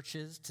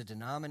churches, to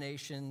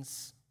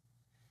denominations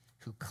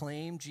who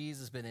claim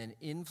Jesus but then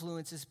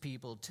influences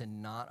people to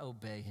not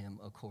obey him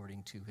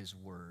according to his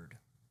word.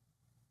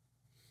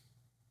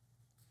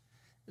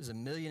 There's a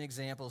million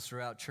examples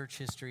throughout church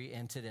history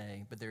and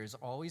today, but there is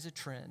always a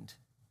trend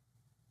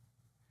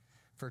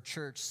for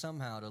church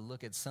somehow to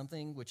look at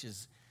something which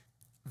is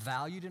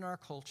valued in our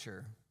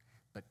culture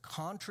but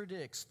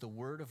contradicts the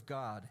word of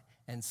God,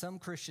 and some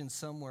Christians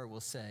somewhere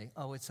will say,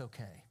 oh, it's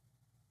okay.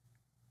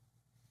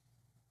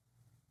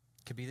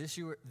 Could be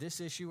this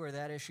issue or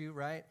that issue,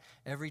 right?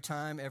 Every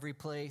time, every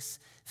place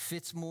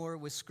fits more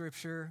with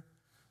Scripture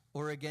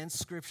or against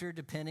Scripture,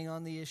 depending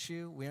on the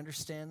issue. We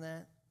understand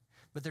that.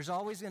 But there's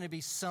always going to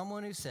be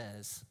someone who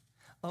says,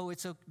 oh,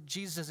 it's okay.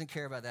 Jesus doesn't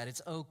care about that.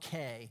 It's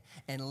okay.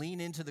 And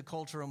lean into the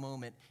cultural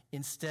moment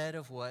instead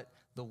of what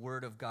the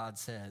Word of God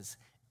says.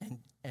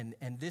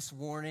 And this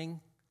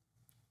warning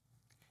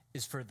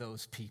is for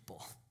those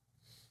people.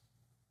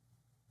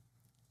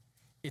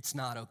 It's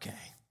not okay.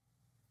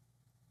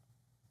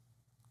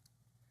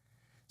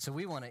 So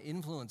we want to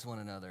influence one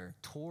another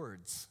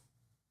towards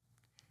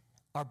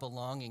our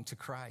belonging to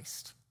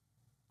Christ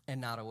and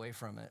not away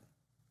from it.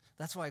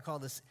 That's why I call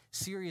this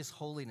serious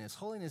holiness.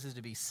 Holiness is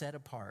to be set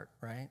apart,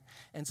 right?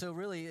 And so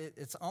really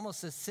it's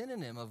almost a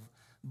synonym of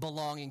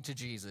belonging to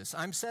Jesus.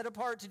 I'm set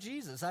apart to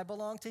Jesus. I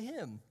belong to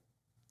him.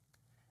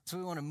 So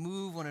we want to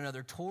move one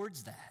another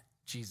towards that,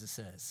 Jesus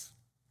says.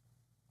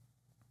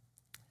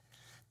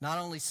 Not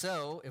only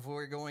so, if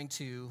we're going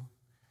to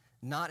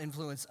not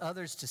influence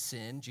others to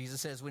sin,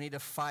 Jesus says we need to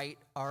fight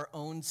our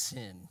own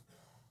sin.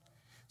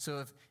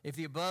 So if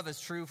the above is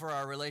true for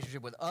our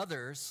relationship with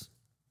others,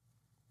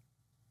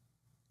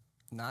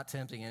 not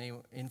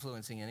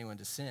influencing anyone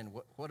to sin,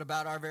 what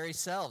about our very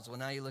selves? Well,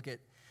 now you look at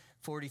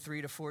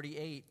 43 to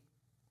 48.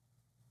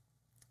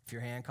 If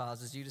your hand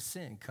causes you to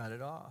sin, cut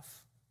it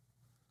off.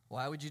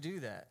 Why would you do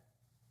that?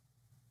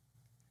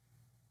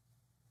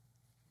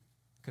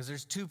 Because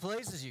there's two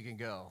places you can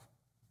go.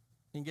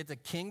 You can get the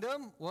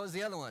kingdom. What was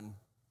the other one?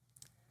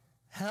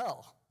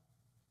 Hell.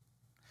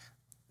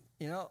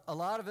 You know, a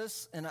lot of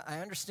us, and I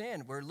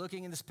understand, we're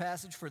looking in this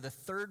passage for the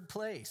third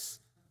place.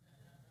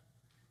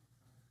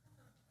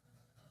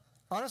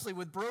 Honestly,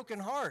 with broken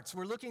hearts,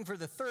 we're looking for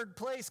the third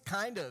place,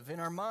 kind of, in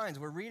our minds.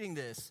 We're reading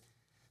this.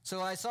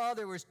 So I saw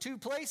there was two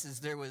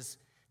places. There was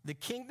the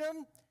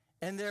kingdom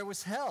and there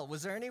was hell.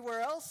 Was there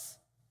anywhere else?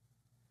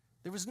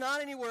 There was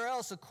not anywhere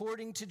else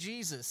according to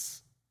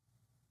Jesus.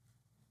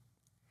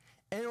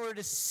 In order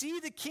to see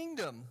the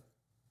kingdom,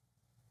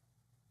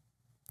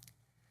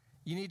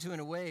 you need to, in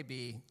a way,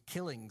 be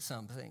killing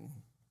something.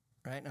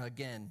 Right? Now,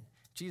 again,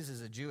 Jesus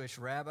is a Jewish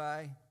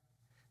rabbi.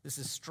 This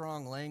is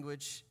strong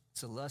language.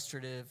 It's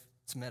illustrative.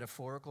 It's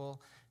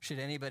metaphorical. Should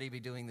anybody be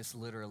doing this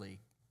literally?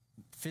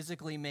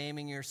 Physically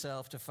maiming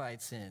yourself to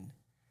fight sin?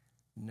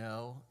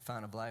 No.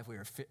 Fountain of Life, we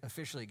are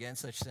officially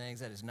against such things.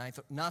 That is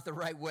not the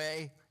right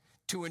way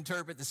to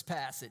interpret this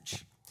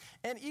passage.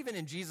 And even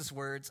in Jesus'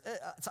 words,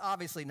 it's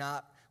obviously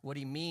not what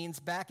he means.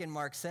 Back in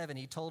Mark 7,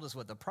 he told us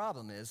what the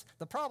problem is.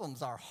 The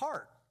problem's our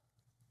heart.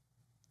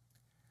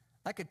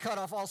 I could cut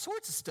off all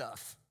sorts of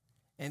stuff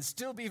and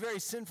still be very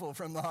sinful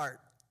from the heart.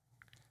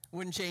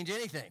 Wouldn't change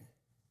anything.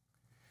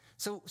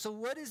 So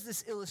what is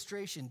this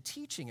illustration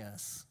teaching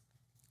us?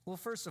 Well,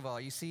 first of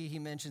all, you see he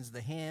mentions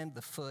the hand,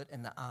 the foot,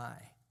 and the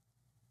eye.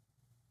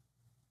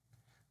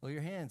 Well,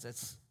 your hands,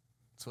 that's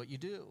what you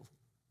do.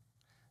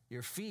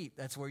 Your feet,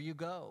 that's where you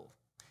go.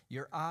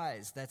 Your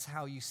eyes, that's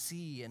how you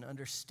see and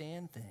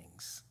understand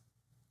things,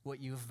 what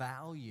you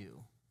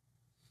value.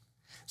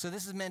 So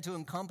this is meant to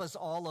encompass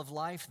all of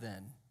life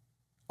then.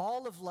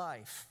 All of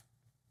life.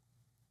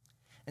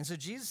 And so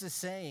Jesus is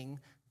saying,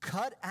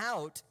 cut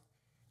out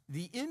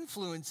the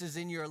influences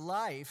in your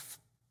life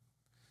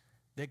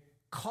that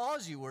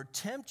cause you or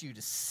tempt you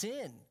to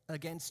sin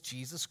against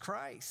Jesus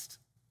Christ.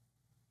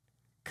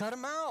 Cut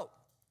them out.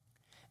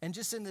 And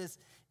just in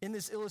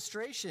this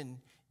illustration,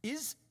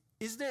 is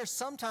there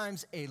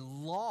sometimes a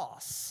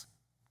loss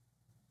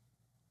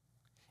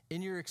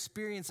in your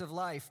experience of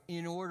life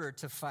in order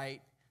to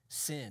fight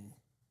sin?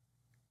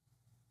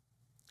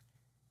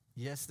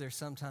 Yes, there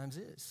sometimes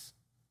is.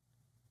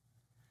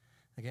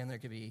 Again, there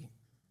could be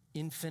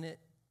infinite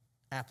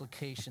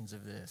applications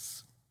of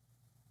this.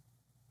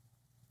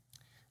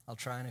 I'll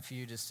try in a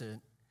few just to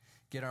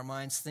get our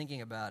minds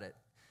thinking about it.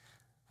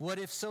 What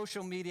if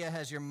social media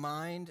has your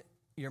mind,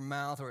 your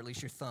mouth, or at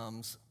least your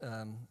thumbs,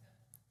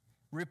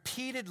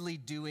 repeatedly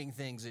doing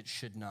things it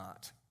should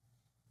not?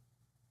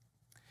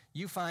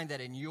 You find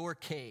that in your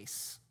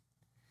case,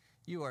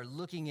 you are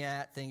looking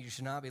at things you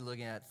should not be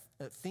looking at,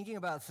 thinking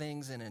about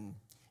things in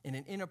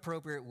an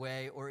inappropriate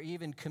way, or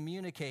even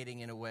communicating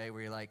in a way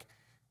where you're like,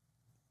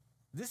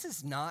 this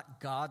is not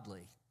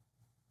godly.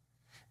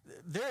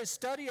 There is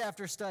study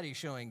after study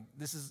showing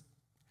this is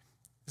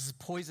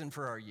poison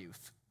for our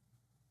youth.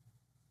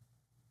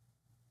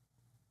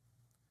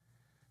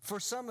 For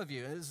some of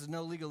you, this is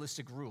no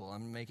legalistic rule,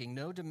 I'm making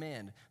no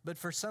demand, but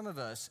for some of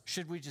us,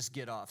 should we just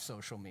get off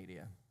social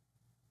media?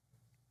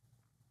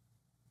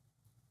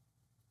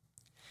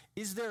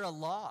 Is there a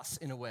loss,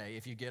 in a way,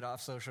 if you get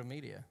off social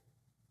media?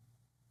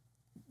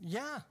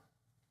 Yeah.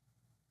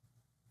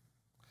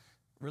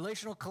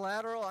 Relational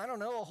collateral, I don't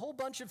know, a whole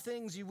bunch of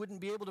things you wouldn't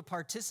be able to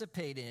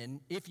participate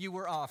in if you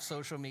were off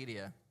social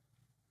media.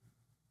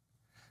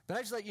 But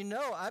I just let you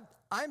know,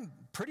 I'm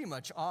pretty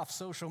much off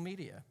social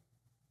media.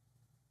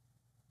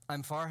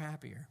 I'm far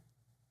happier.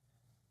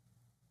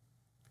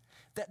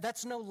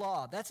 That's no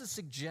law. That's a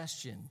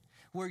suggestion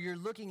where you're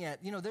looking at,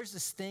 there's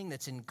this thing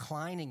that's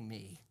inclining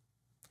me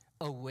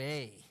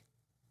away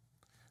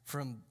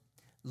from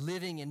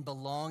living and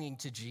belonging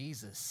to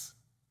Jesus.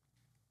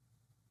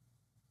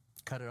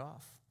 Cut it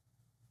off.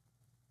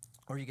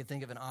 Or you could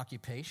think of an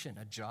occupation,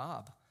 a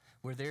job,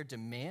 where they're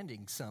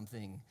demanding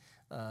something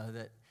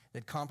that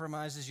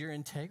compromises your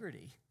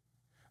integrity.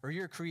 Or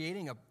you're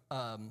creating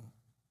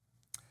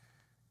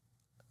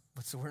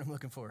what's the word I'm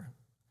looking for?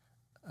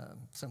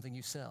 Something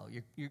you sell.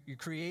 You're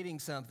creating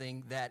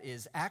something that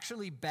is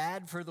actually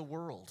bad for the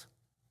world.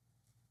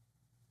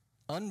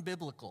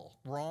 Unbiblical,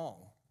 wrong.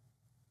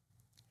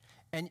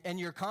 And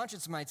your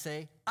conscience might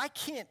say, I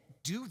can't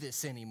do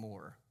this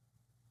anymore.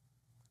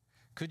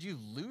 Could you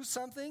lose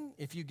something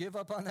if you give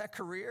up on that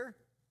career?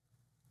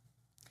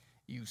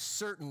 You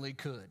certainly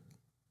could.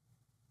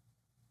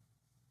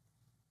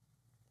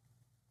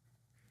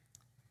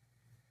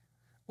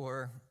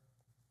 Or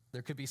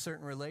there could be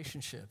certain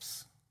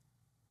relationships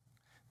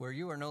where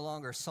you are no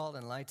longer salt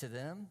and light to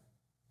them.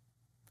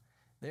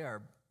 They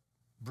are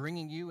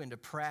bringing you into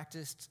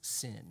practiced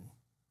sin.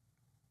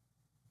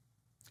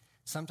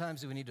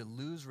 Sometimes we need to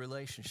lose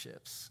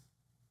relationships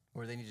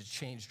or they need to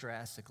change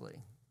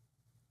drastically.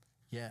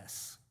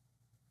 Yes.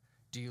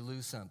 Do you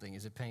lose something?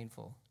 Is it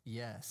painful?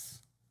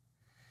 Yes.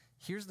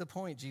 Here's the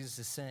point Jesus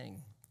is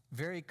saying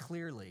very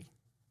clearly.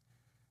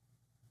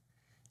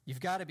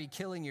 You've got to be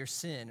killing your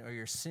sin or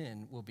your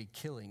sin will be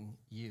killing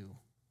you.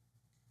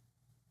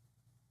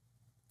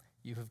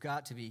 You have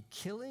got to be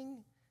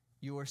killing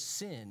your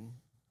sin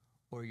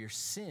or your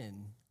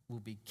sin will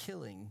be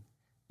killing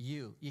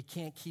you. You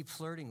can't keep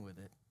flirting with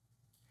it.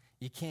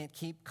 You can't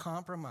keep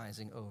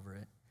compromising over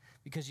it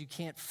because you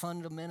can't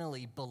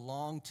fundamentally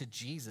belong to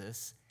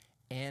Jesus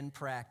and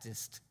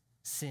practice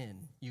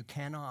sin. You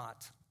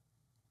cannot.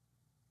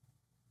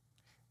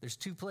 There's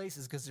two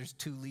places because there's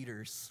two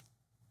leaders.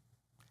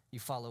 You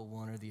follow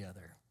one or the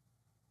other.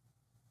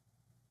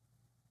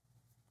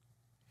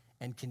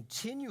 And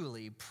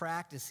continually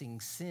practicing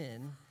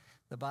sin,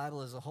 the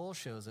Bible as a whole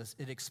shows us,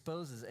 it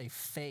exposes a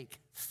fake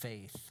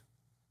faith.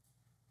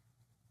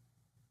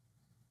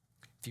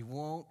 If you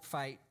won't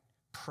fight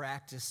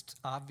practiced,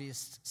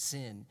 obvious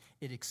sin,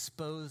 it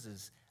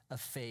exposes a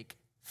fake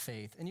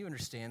faith. And you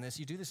understand this.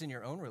 You do this in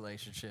your own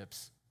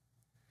relationships.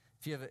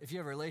 If you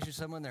have a relationship with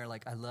someone, they're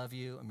like, I love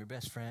you, I'm your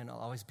best friend, I'll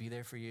always be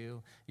there for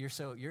you,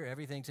 you're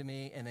everything to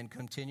me, and then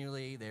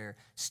continually they're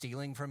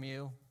stealing from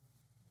you,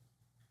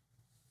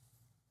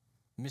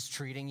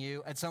 mistreating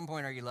you. At some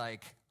point, are you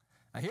like,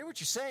 I hear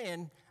what you're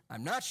saying,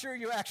 I'm not sure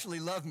you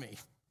actually love me.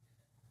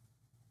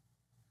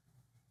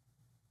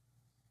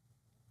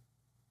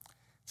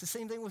 It's the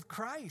same thing with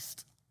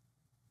Christ.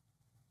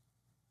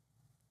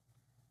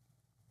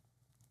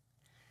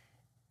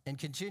 And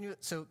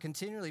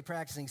continually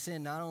practicing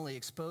sin not only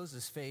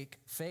exposes fake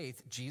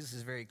faith, Jesus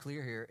is very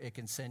clear here, it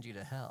can send you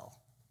to hell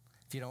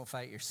if you don't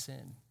fight your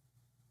sin.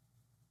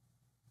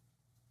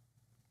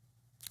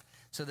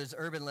 So there's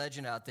urban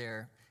legend out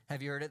there.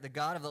 Have you heard it? The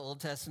God of the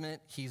Old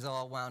Testament, he's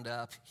all wound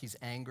up, he's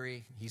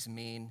angry, he's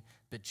mean,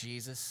 but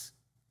Jesus,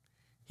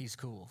 he's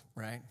cool,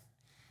 right?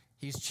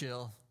 He's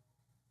chill.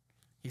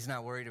 He's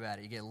not worried about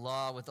it. You get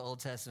law with the Old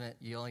Testament,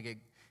 you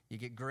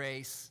get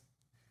grace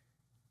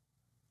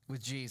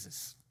with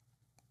Jesus.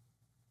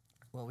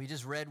 Well, we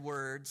just read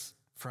words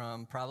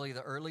from probably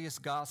the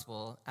earliest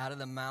gospel out of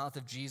the mouth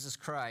of Jesus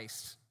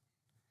Christ.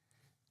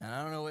 And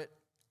I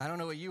don't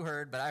know what you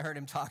heard, but I heard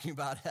him talking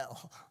about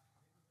hell.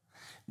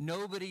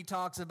 Nobody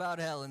talks about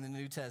hell in the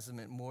New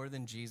Testament more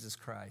than Jesus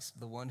Christ,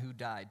 the one who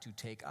died to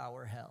take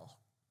our hell.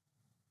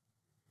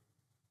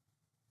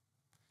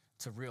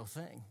 It's a real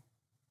thing.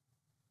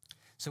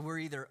 So we're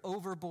either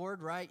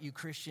overboard, right? You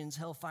Christians,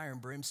 hellfire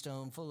and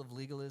brimstone, full of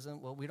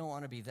legalism. Well, we don't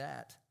want to be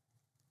that.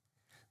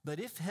 But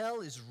if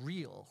hell is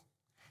real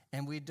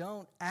and we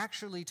don't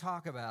actually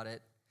talk about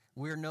it,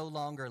 we're no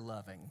longer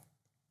loving.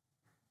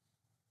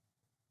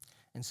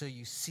 And so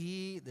you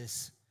see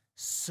this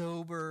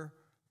sober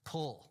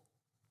pull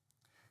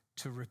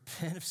to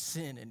repent of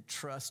sin and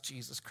trust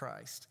Jesus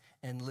Christ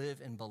and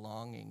live in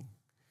belonging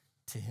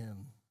to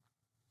him.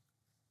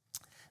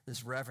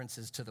 This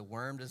references to the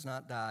worm does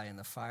not die and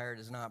the fire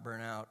does not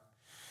burn out.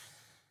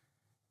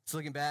 It's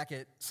looking back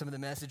at some of the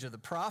message of the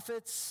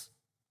prophets,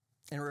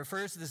 and it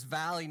refers to this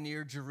valley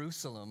near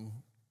Jerusalem.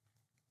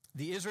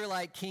 The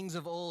Israelite kings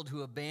of old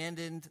who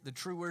abandoned the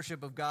true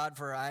worship of God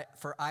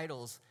for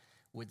idols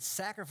would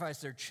sacrifice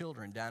their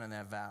children down in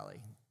that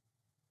valley.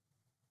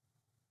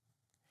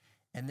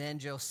 And then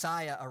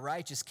Josiah, a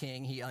righteous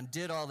king, he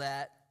undid all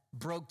that,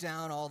 broke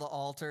down all the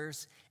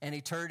altars, and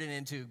he turned it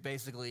into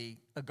basically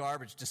a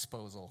garbage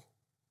disposal.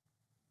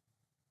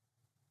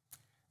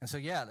 And so,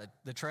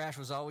 the trash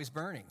was always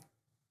burning.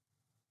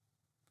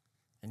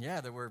 And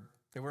there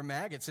were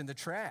maggots in the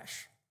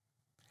trash.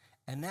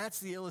 And that's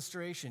the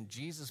illustration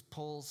Jesus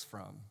pulls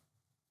from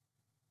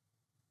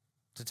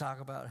to talk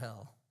about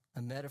hell,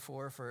 a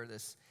metaphor for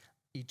this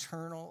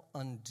eternal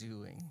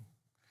undoing.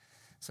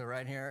 So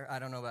right here, I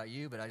don't know about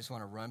you, but I just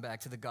want to run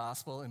back to the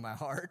gospel in my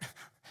heart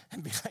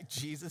and be like,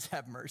 Jesus,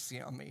 have mercy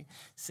on me.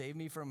 Save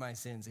me from my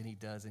sins. And he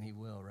does, and he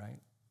will, right?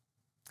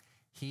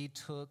 He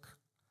took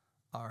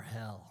our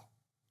hell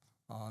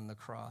on the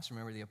cross.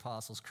 Remember the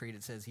Apostles' Creed,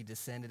 it says he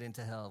descended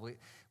into hell.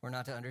 We're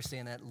not to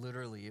understand that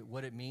literally.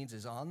 What it means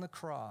is on the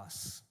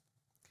cross,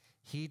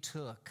 he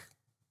took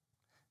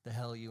the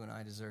hell you and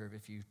I deserve.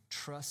 If you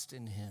trust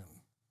in him,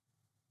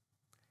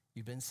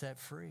 you've been set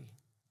free.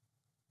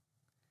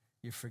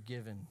 You're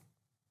forgiven.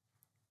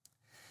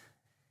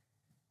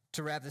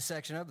 To wrap this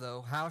section up,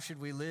 though, how should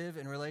we live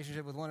in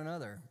relationship with one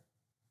another?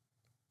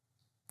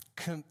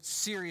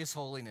 Serious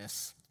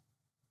holiness.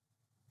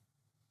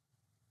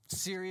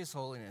 Serious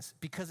holiness,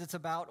 because it's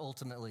about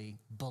ultimately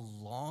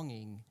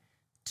belonging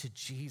to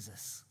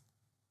Jesus.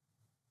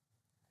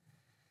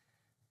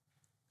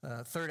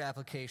 Third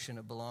application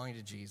of belonging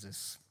to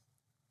Jesus.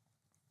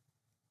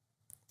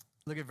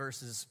 Look at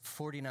verses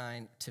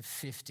 49 to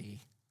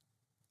 50.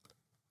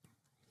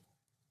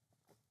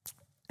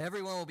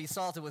 Everyone will be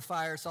salted with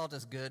fire. Salt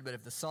is good, but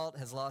if the salt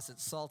has lost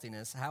its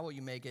saltiness, how will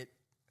you make it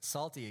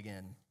salty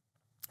again?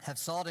 Have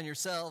salt in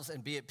yourselves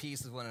and be at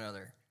peace with one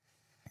another.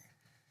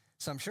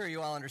 So I'm sure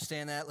you all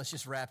understand that. Let's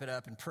just wrap it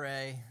up and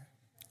pray.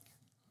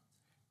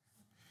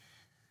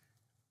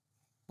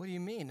 What do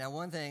you mean? Now,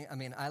 one thing,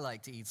 I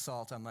like to eat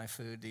salt on my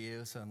food, do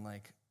you? So I'm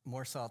like,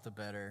 more salt the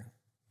better.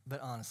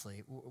 But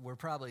honestly, we're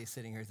probably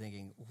sitting here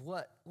thinking,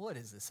 what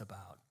is this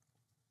about?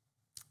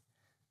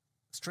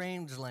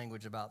 Strange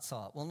language about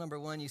salt. Well, number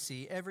one, you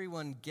see,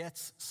 everyone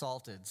gets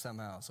salted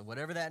somehow. So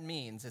whatever that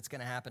means, it's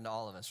going to happen to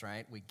all of us,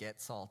 right? We get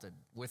salted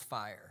with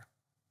fire.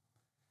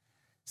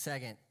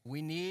 Second,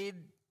 we need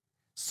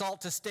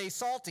salt to stay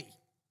salty.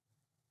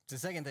 It's the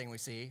second thing we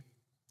see.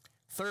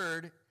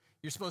 Third,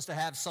 you're supposed to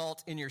have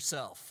salt in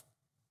yourself.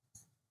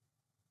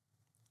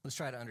 Let's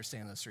try to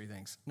understand those three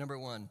things. Number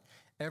one,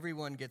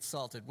 everyone gets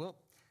salted. Well,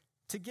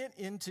 to get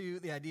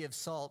into the idea of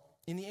salt,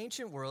 in the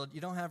ancient world,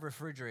 you don't have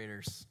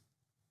refrigerators.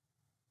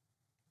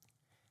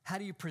 How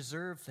do you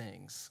preserve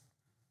things?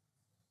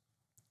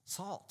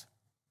 Salt.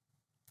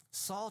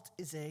 Salt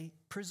is a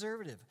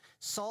preservative.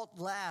 Salt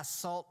lasts.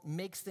 Salt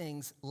makes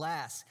things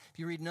last. If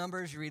you read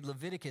Numbers, you read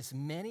Leviticus,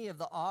 many of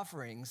the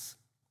offerings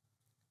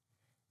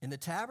in the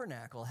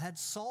tabernacle had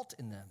salt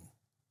in them.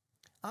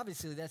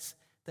 Obviously, that's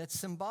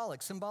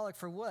symbolic. Symbolic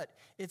for what?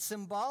 It's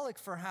symbolic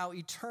for how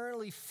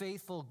eternally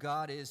faithful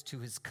God is to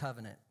his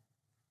covenant.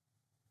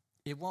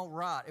 It won't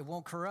rot. It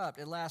won't corrupt.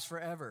 It lasts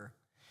forever.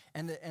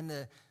 And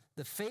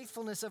the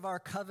faithfulness of our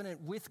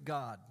covenant with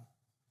God,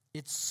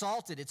 it's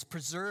salted, it's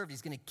preserved.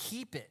 He's going to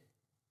keep it.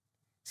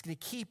 He's going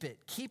to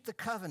keep the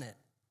covenant.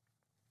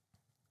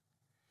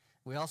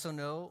 We also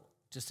know,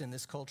 just in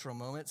this cultural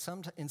moment,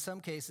 in some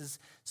cases,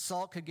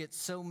 salt could get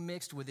so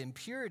mixed with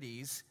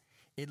impurities,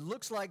 it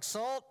looks like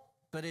salt,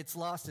 but it's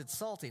lost its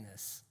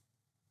saltiness.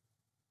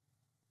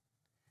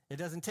 It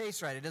doesn't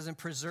taste right. It doesn't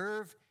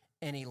preserve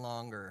any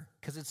longer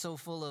because it's so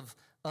full of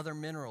other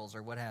minerals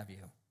or what have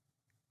you.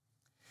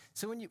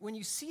 So when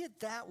you see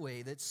it that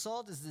way, that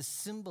salt is this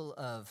symbol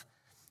of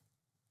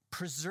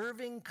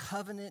preserving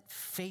covenant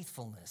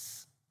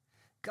faithfulness,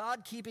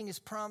 God keeping his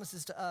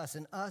promises to us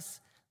and us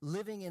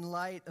living in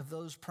light of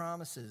those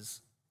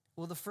promises.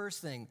 Well, the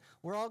first thing,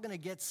 we're all going to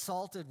get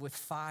salted with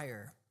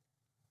fire.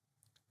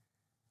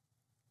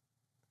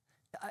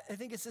 I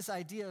think it's this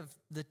idea of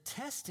the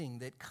testing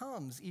that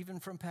comes even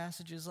from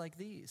passages like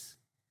these,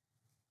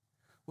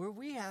 where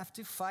we have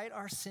to fight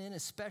our sin,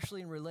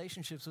 especially in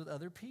relationships with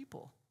other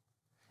people.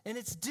 And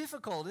it's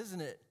difficult,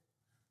 isn't it?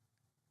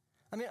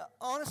 I mean,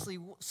 honestly,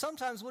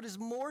 sometimes what is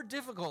more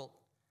difficult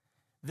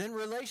than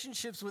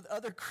relationships with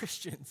other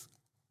Christians?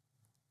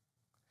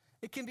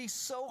 It can be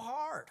so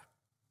hard.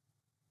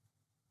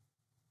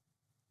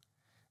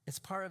 It's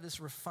part of this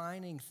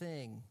refining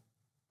thing.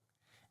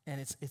 And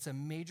it's a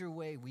major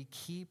way we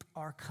keep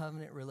our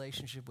covenant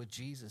relationship with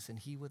Jesus and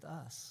he with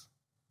us.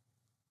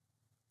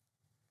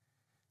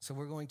 So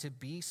we're going to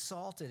be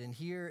salted. And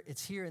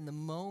it's here in the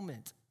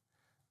moment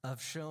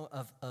of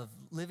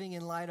living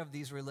in light of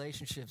these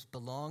relationships,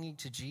 belonging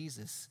to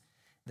Jesus,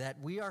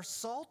 that we are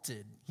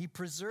salted. He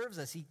preserves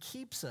us. He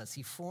keeps us.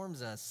 He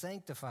forms us,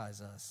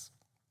 sanctifies us.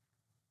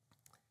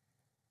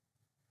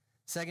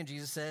 Second,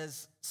 Jesus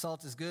says,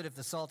 salt is good. If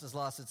the salt has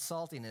lost its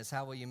saltiness,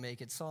 how will you make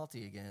it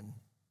salty again?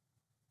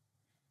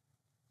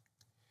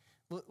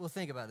 Well,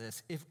 think about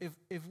this.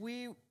 If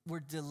we were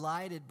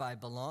delighted by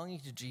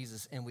belonging to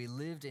Jesus and we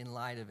lived in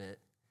light of it,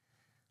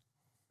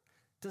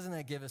 doesn't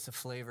that give us a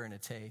flavor and a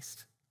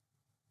taste?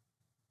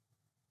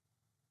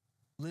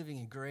 Living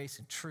in grace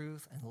and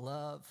truth and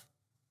love,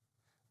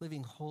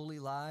 living holy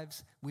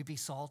lives, we'd be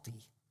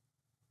salty.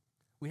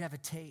 We'd have a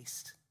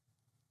taste.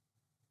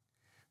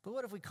 But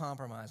what if we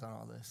compromise on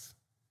all this?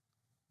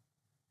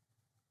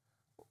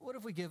 What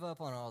if we give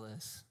up on all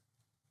this?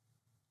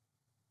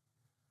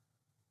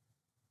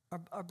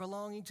 Our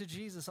belonging to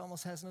Jesus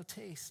almost has no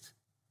taste.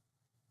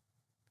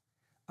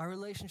 Our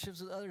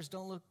relationships with others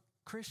don't look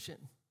Christian.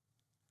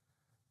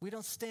 We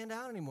don't stand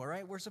out anymore,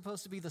 right? We're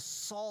supposed to be the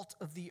salt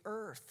of the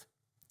earth.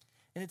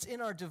 And it's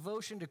in our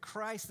devotion to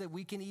Christ that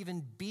we can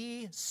even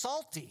be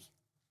salty.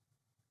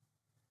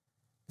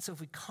 And so if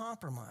we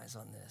compromise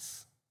on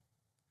this,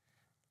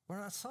 we're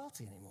not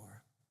salty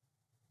anymore.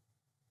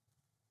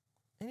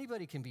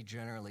 Anybody can be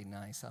generally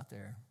nice out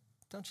there.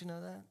 Don't you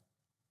know that?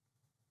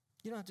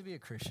 You don't have to be a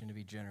Christian to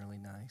be generally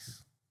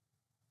nice.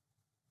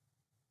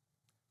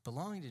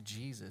 Belonging to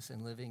Jesus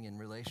and living in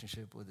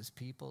relationship with his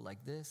people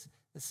like this,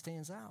 it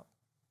stands out.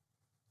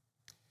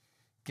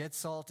 Get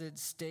salted,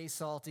 stay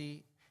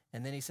salty,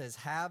 and then he says,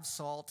 have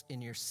salt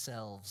in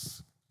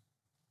yourselves.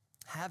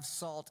 Have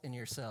salt in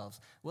yourselves.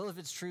 Well, if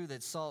it's true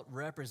that salt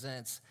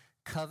represents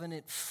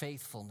covenant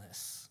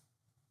faithfulness,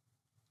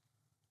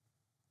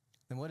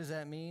 then what does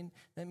that mean?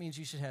 That means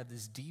you should have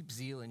this deep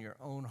zeal in your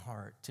own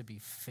heart to be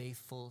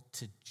faithful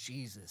to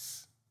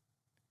Jesus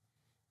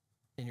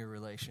in your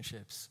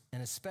relationships,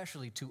 and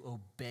especially to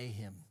obey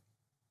him.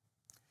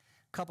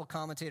 A couple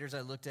commentators I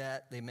looked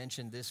at, they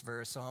mentioned this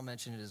verse, so I'll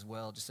mention it as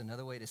well. Just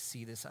another way to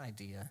see this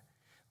idea.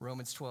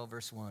 Romans 12,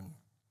 verse 1.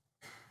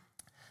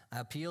 I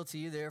appeal to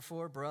you,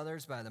 therefore,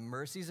 brothers, by the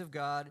mercies of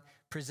God,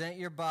 present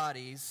your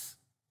bodies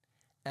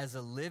as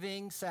a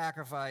living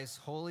sacrifice,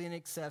 holy and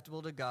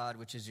acceptable to God,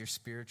 which is your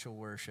spiritual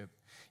worship.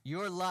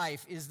 Your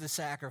life is the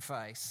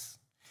sacrifice.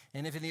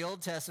 And if in the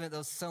Old Testament,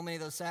 so many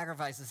of those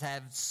sacrifices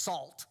have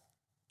salt,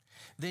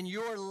 then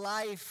your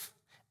life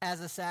as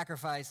a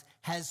sacrifice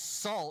has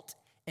salt,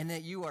 and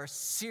that you are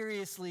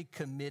seriously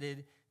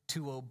committed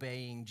to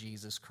obeying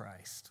Jesus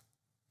Christ.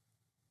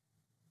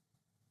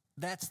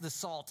 That's the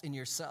salt in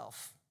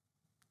yourself.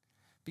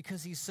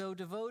 Because he's so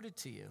devoted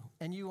to you,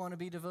 and you want to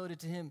be devoted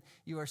to him.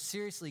 You are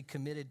seriously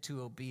committed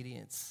to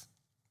obedience.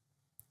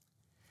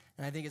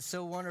 And I think it's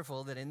so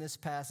wonderful that in this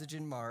passage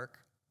in Mark,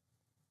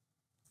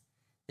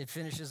 it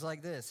finishes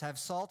like this. Have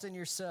salt in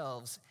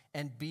yourselves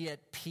and be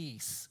at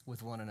peace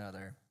with one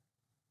another.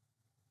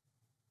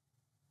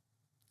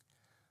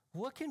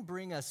 What can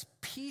bring us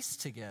peace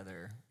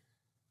together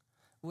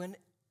when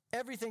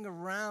everything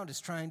around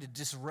is trying to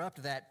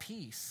disrupt that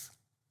peace?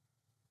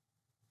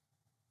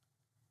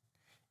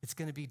 It's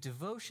going to be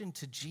devotion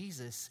to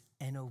Jesus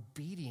and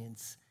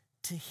obedience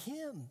to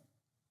him.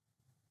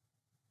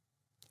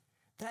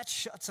 That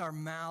shuts our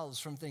mouths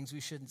from things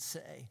we shouldn't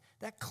say.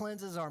 That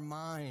cleanses our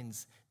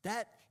minds.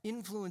 That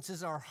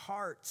influences our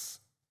hearts.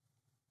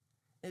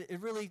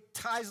 It really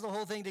ties the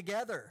whole thing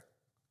together.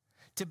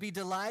 To be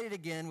delighted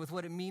again with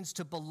what it means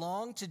to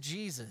belong to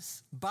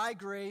Jesus by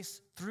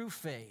grace through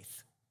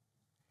faith.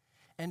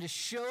 And to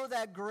show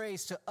that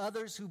grace to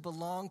others who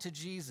belong to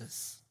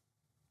Jesus.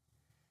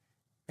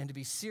 And to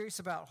be serious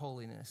about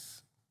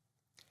holiness,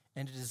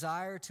 and to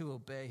desire to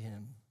obey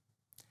him.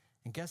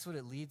 And guess what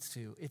it leads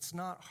to? It's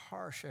not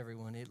harsh,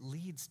 everyone. It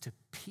leads to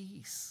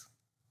peace.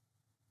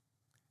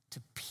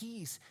 To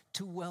peace,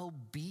 to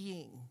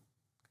well-being,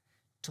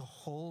 to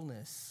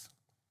wholeness.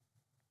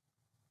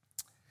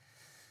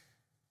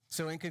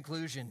 So in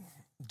conclusion,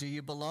 do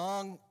you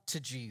belong to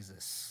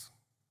Jesus?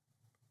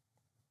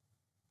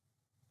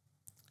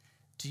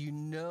 Do you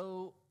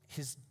know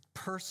his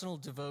personal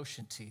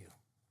devotion to you?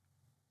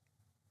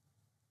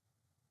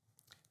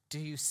 Do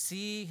you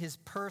see his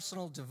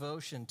personal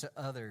devotion to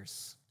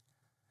others?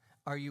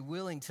 Are you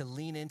willing to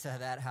lean into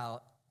that, how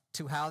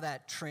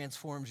that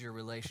transforms your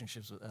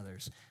relationships with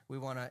others? We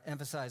want to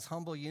emphasize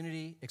humble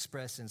unity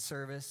expressed in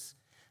service,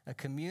 a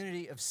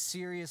community of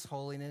serious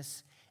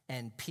holiness,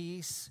 and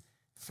peace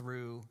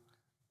through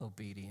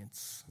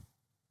obedience.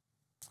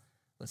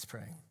 Let's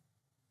pray.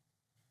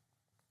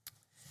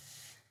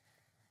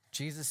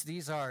 Jesus,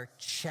 these are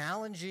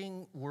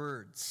challenging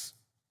words.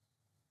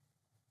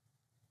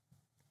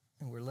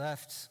 And we're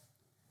left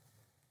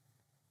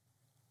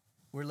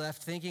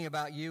thinking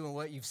about you and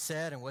what you've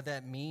said and what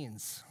that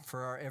means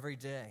for our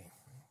everyday.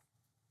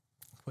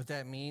 What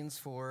that means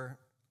for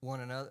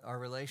one another, our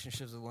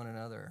relationships with one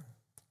another,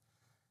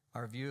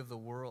 our view of the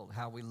world,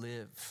 how we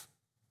live.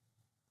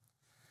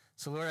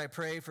 So, Lord, I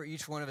pray for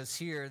each one of us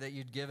here that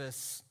you'd give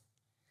us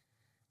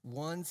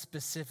one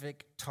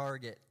specific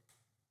target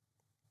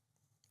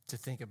to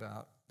think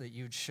about, that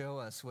you'd show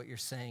us what you're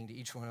saying to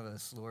each one of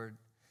us, Lord.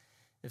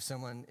 If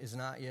someone is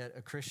not yet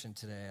a Christian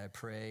today, I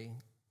pray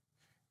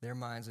their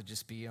minds would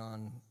just be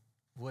on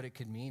what it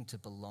could mean to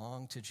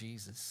belong to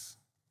Jesus,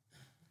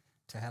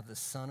 to have the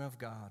Son of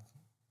God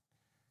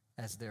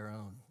as their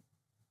own,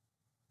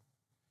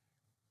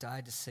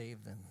 died to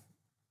save them.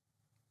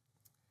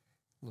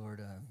 Lord,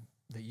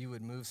 that you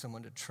would move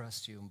someone to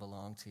trust you and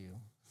belong to you.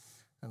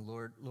 And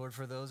Lord,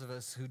 for those of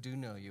us who do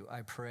know you,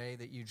 I pray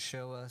that you'd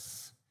show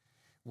us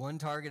one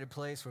targeted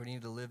place where we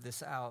need to live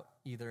this out,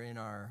 either in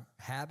our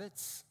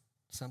habits,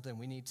 something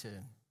we need to,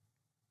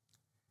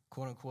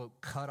 quote unquote,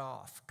 cut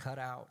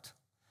out.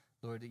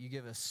 Lord, that you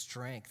give us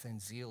strength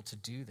and zeal to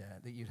do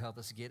that you'd help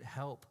us get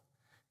help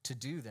to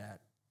do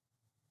that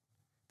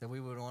we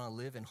would want to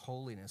live in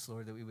holiness,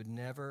 Lord, that we would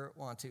never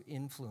want to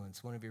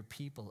influence one of your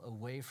people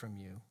away from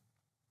you.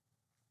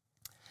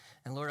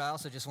 And Lord, I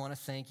also just want to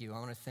thank you. I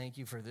want to thank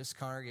you for this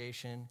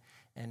congregation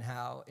and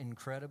how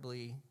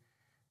incredibly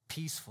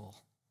peaceful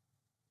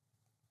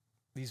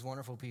these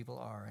wonderful people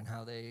are and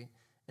how they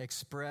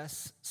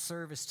express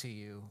service to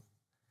you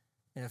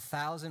in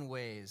 1,000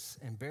 ways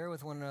and bear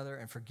with one another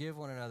and forgive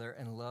one another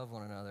and love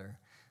one another.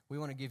 We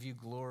want to give you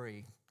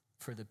glory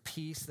for the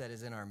peace that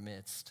is in our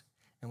midst.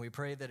 And we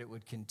pray that it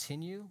would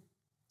continue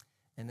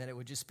and that it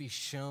would just be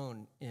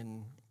shown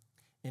in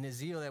a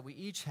zeal that we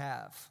each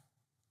have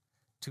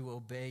to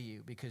obey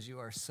you because you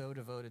are so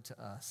devoted to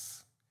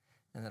us,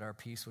 and that our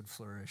peace would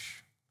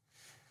flourish.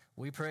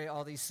 We pray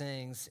all these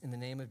things in the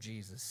name of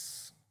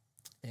Jesus.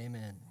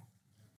 Amen.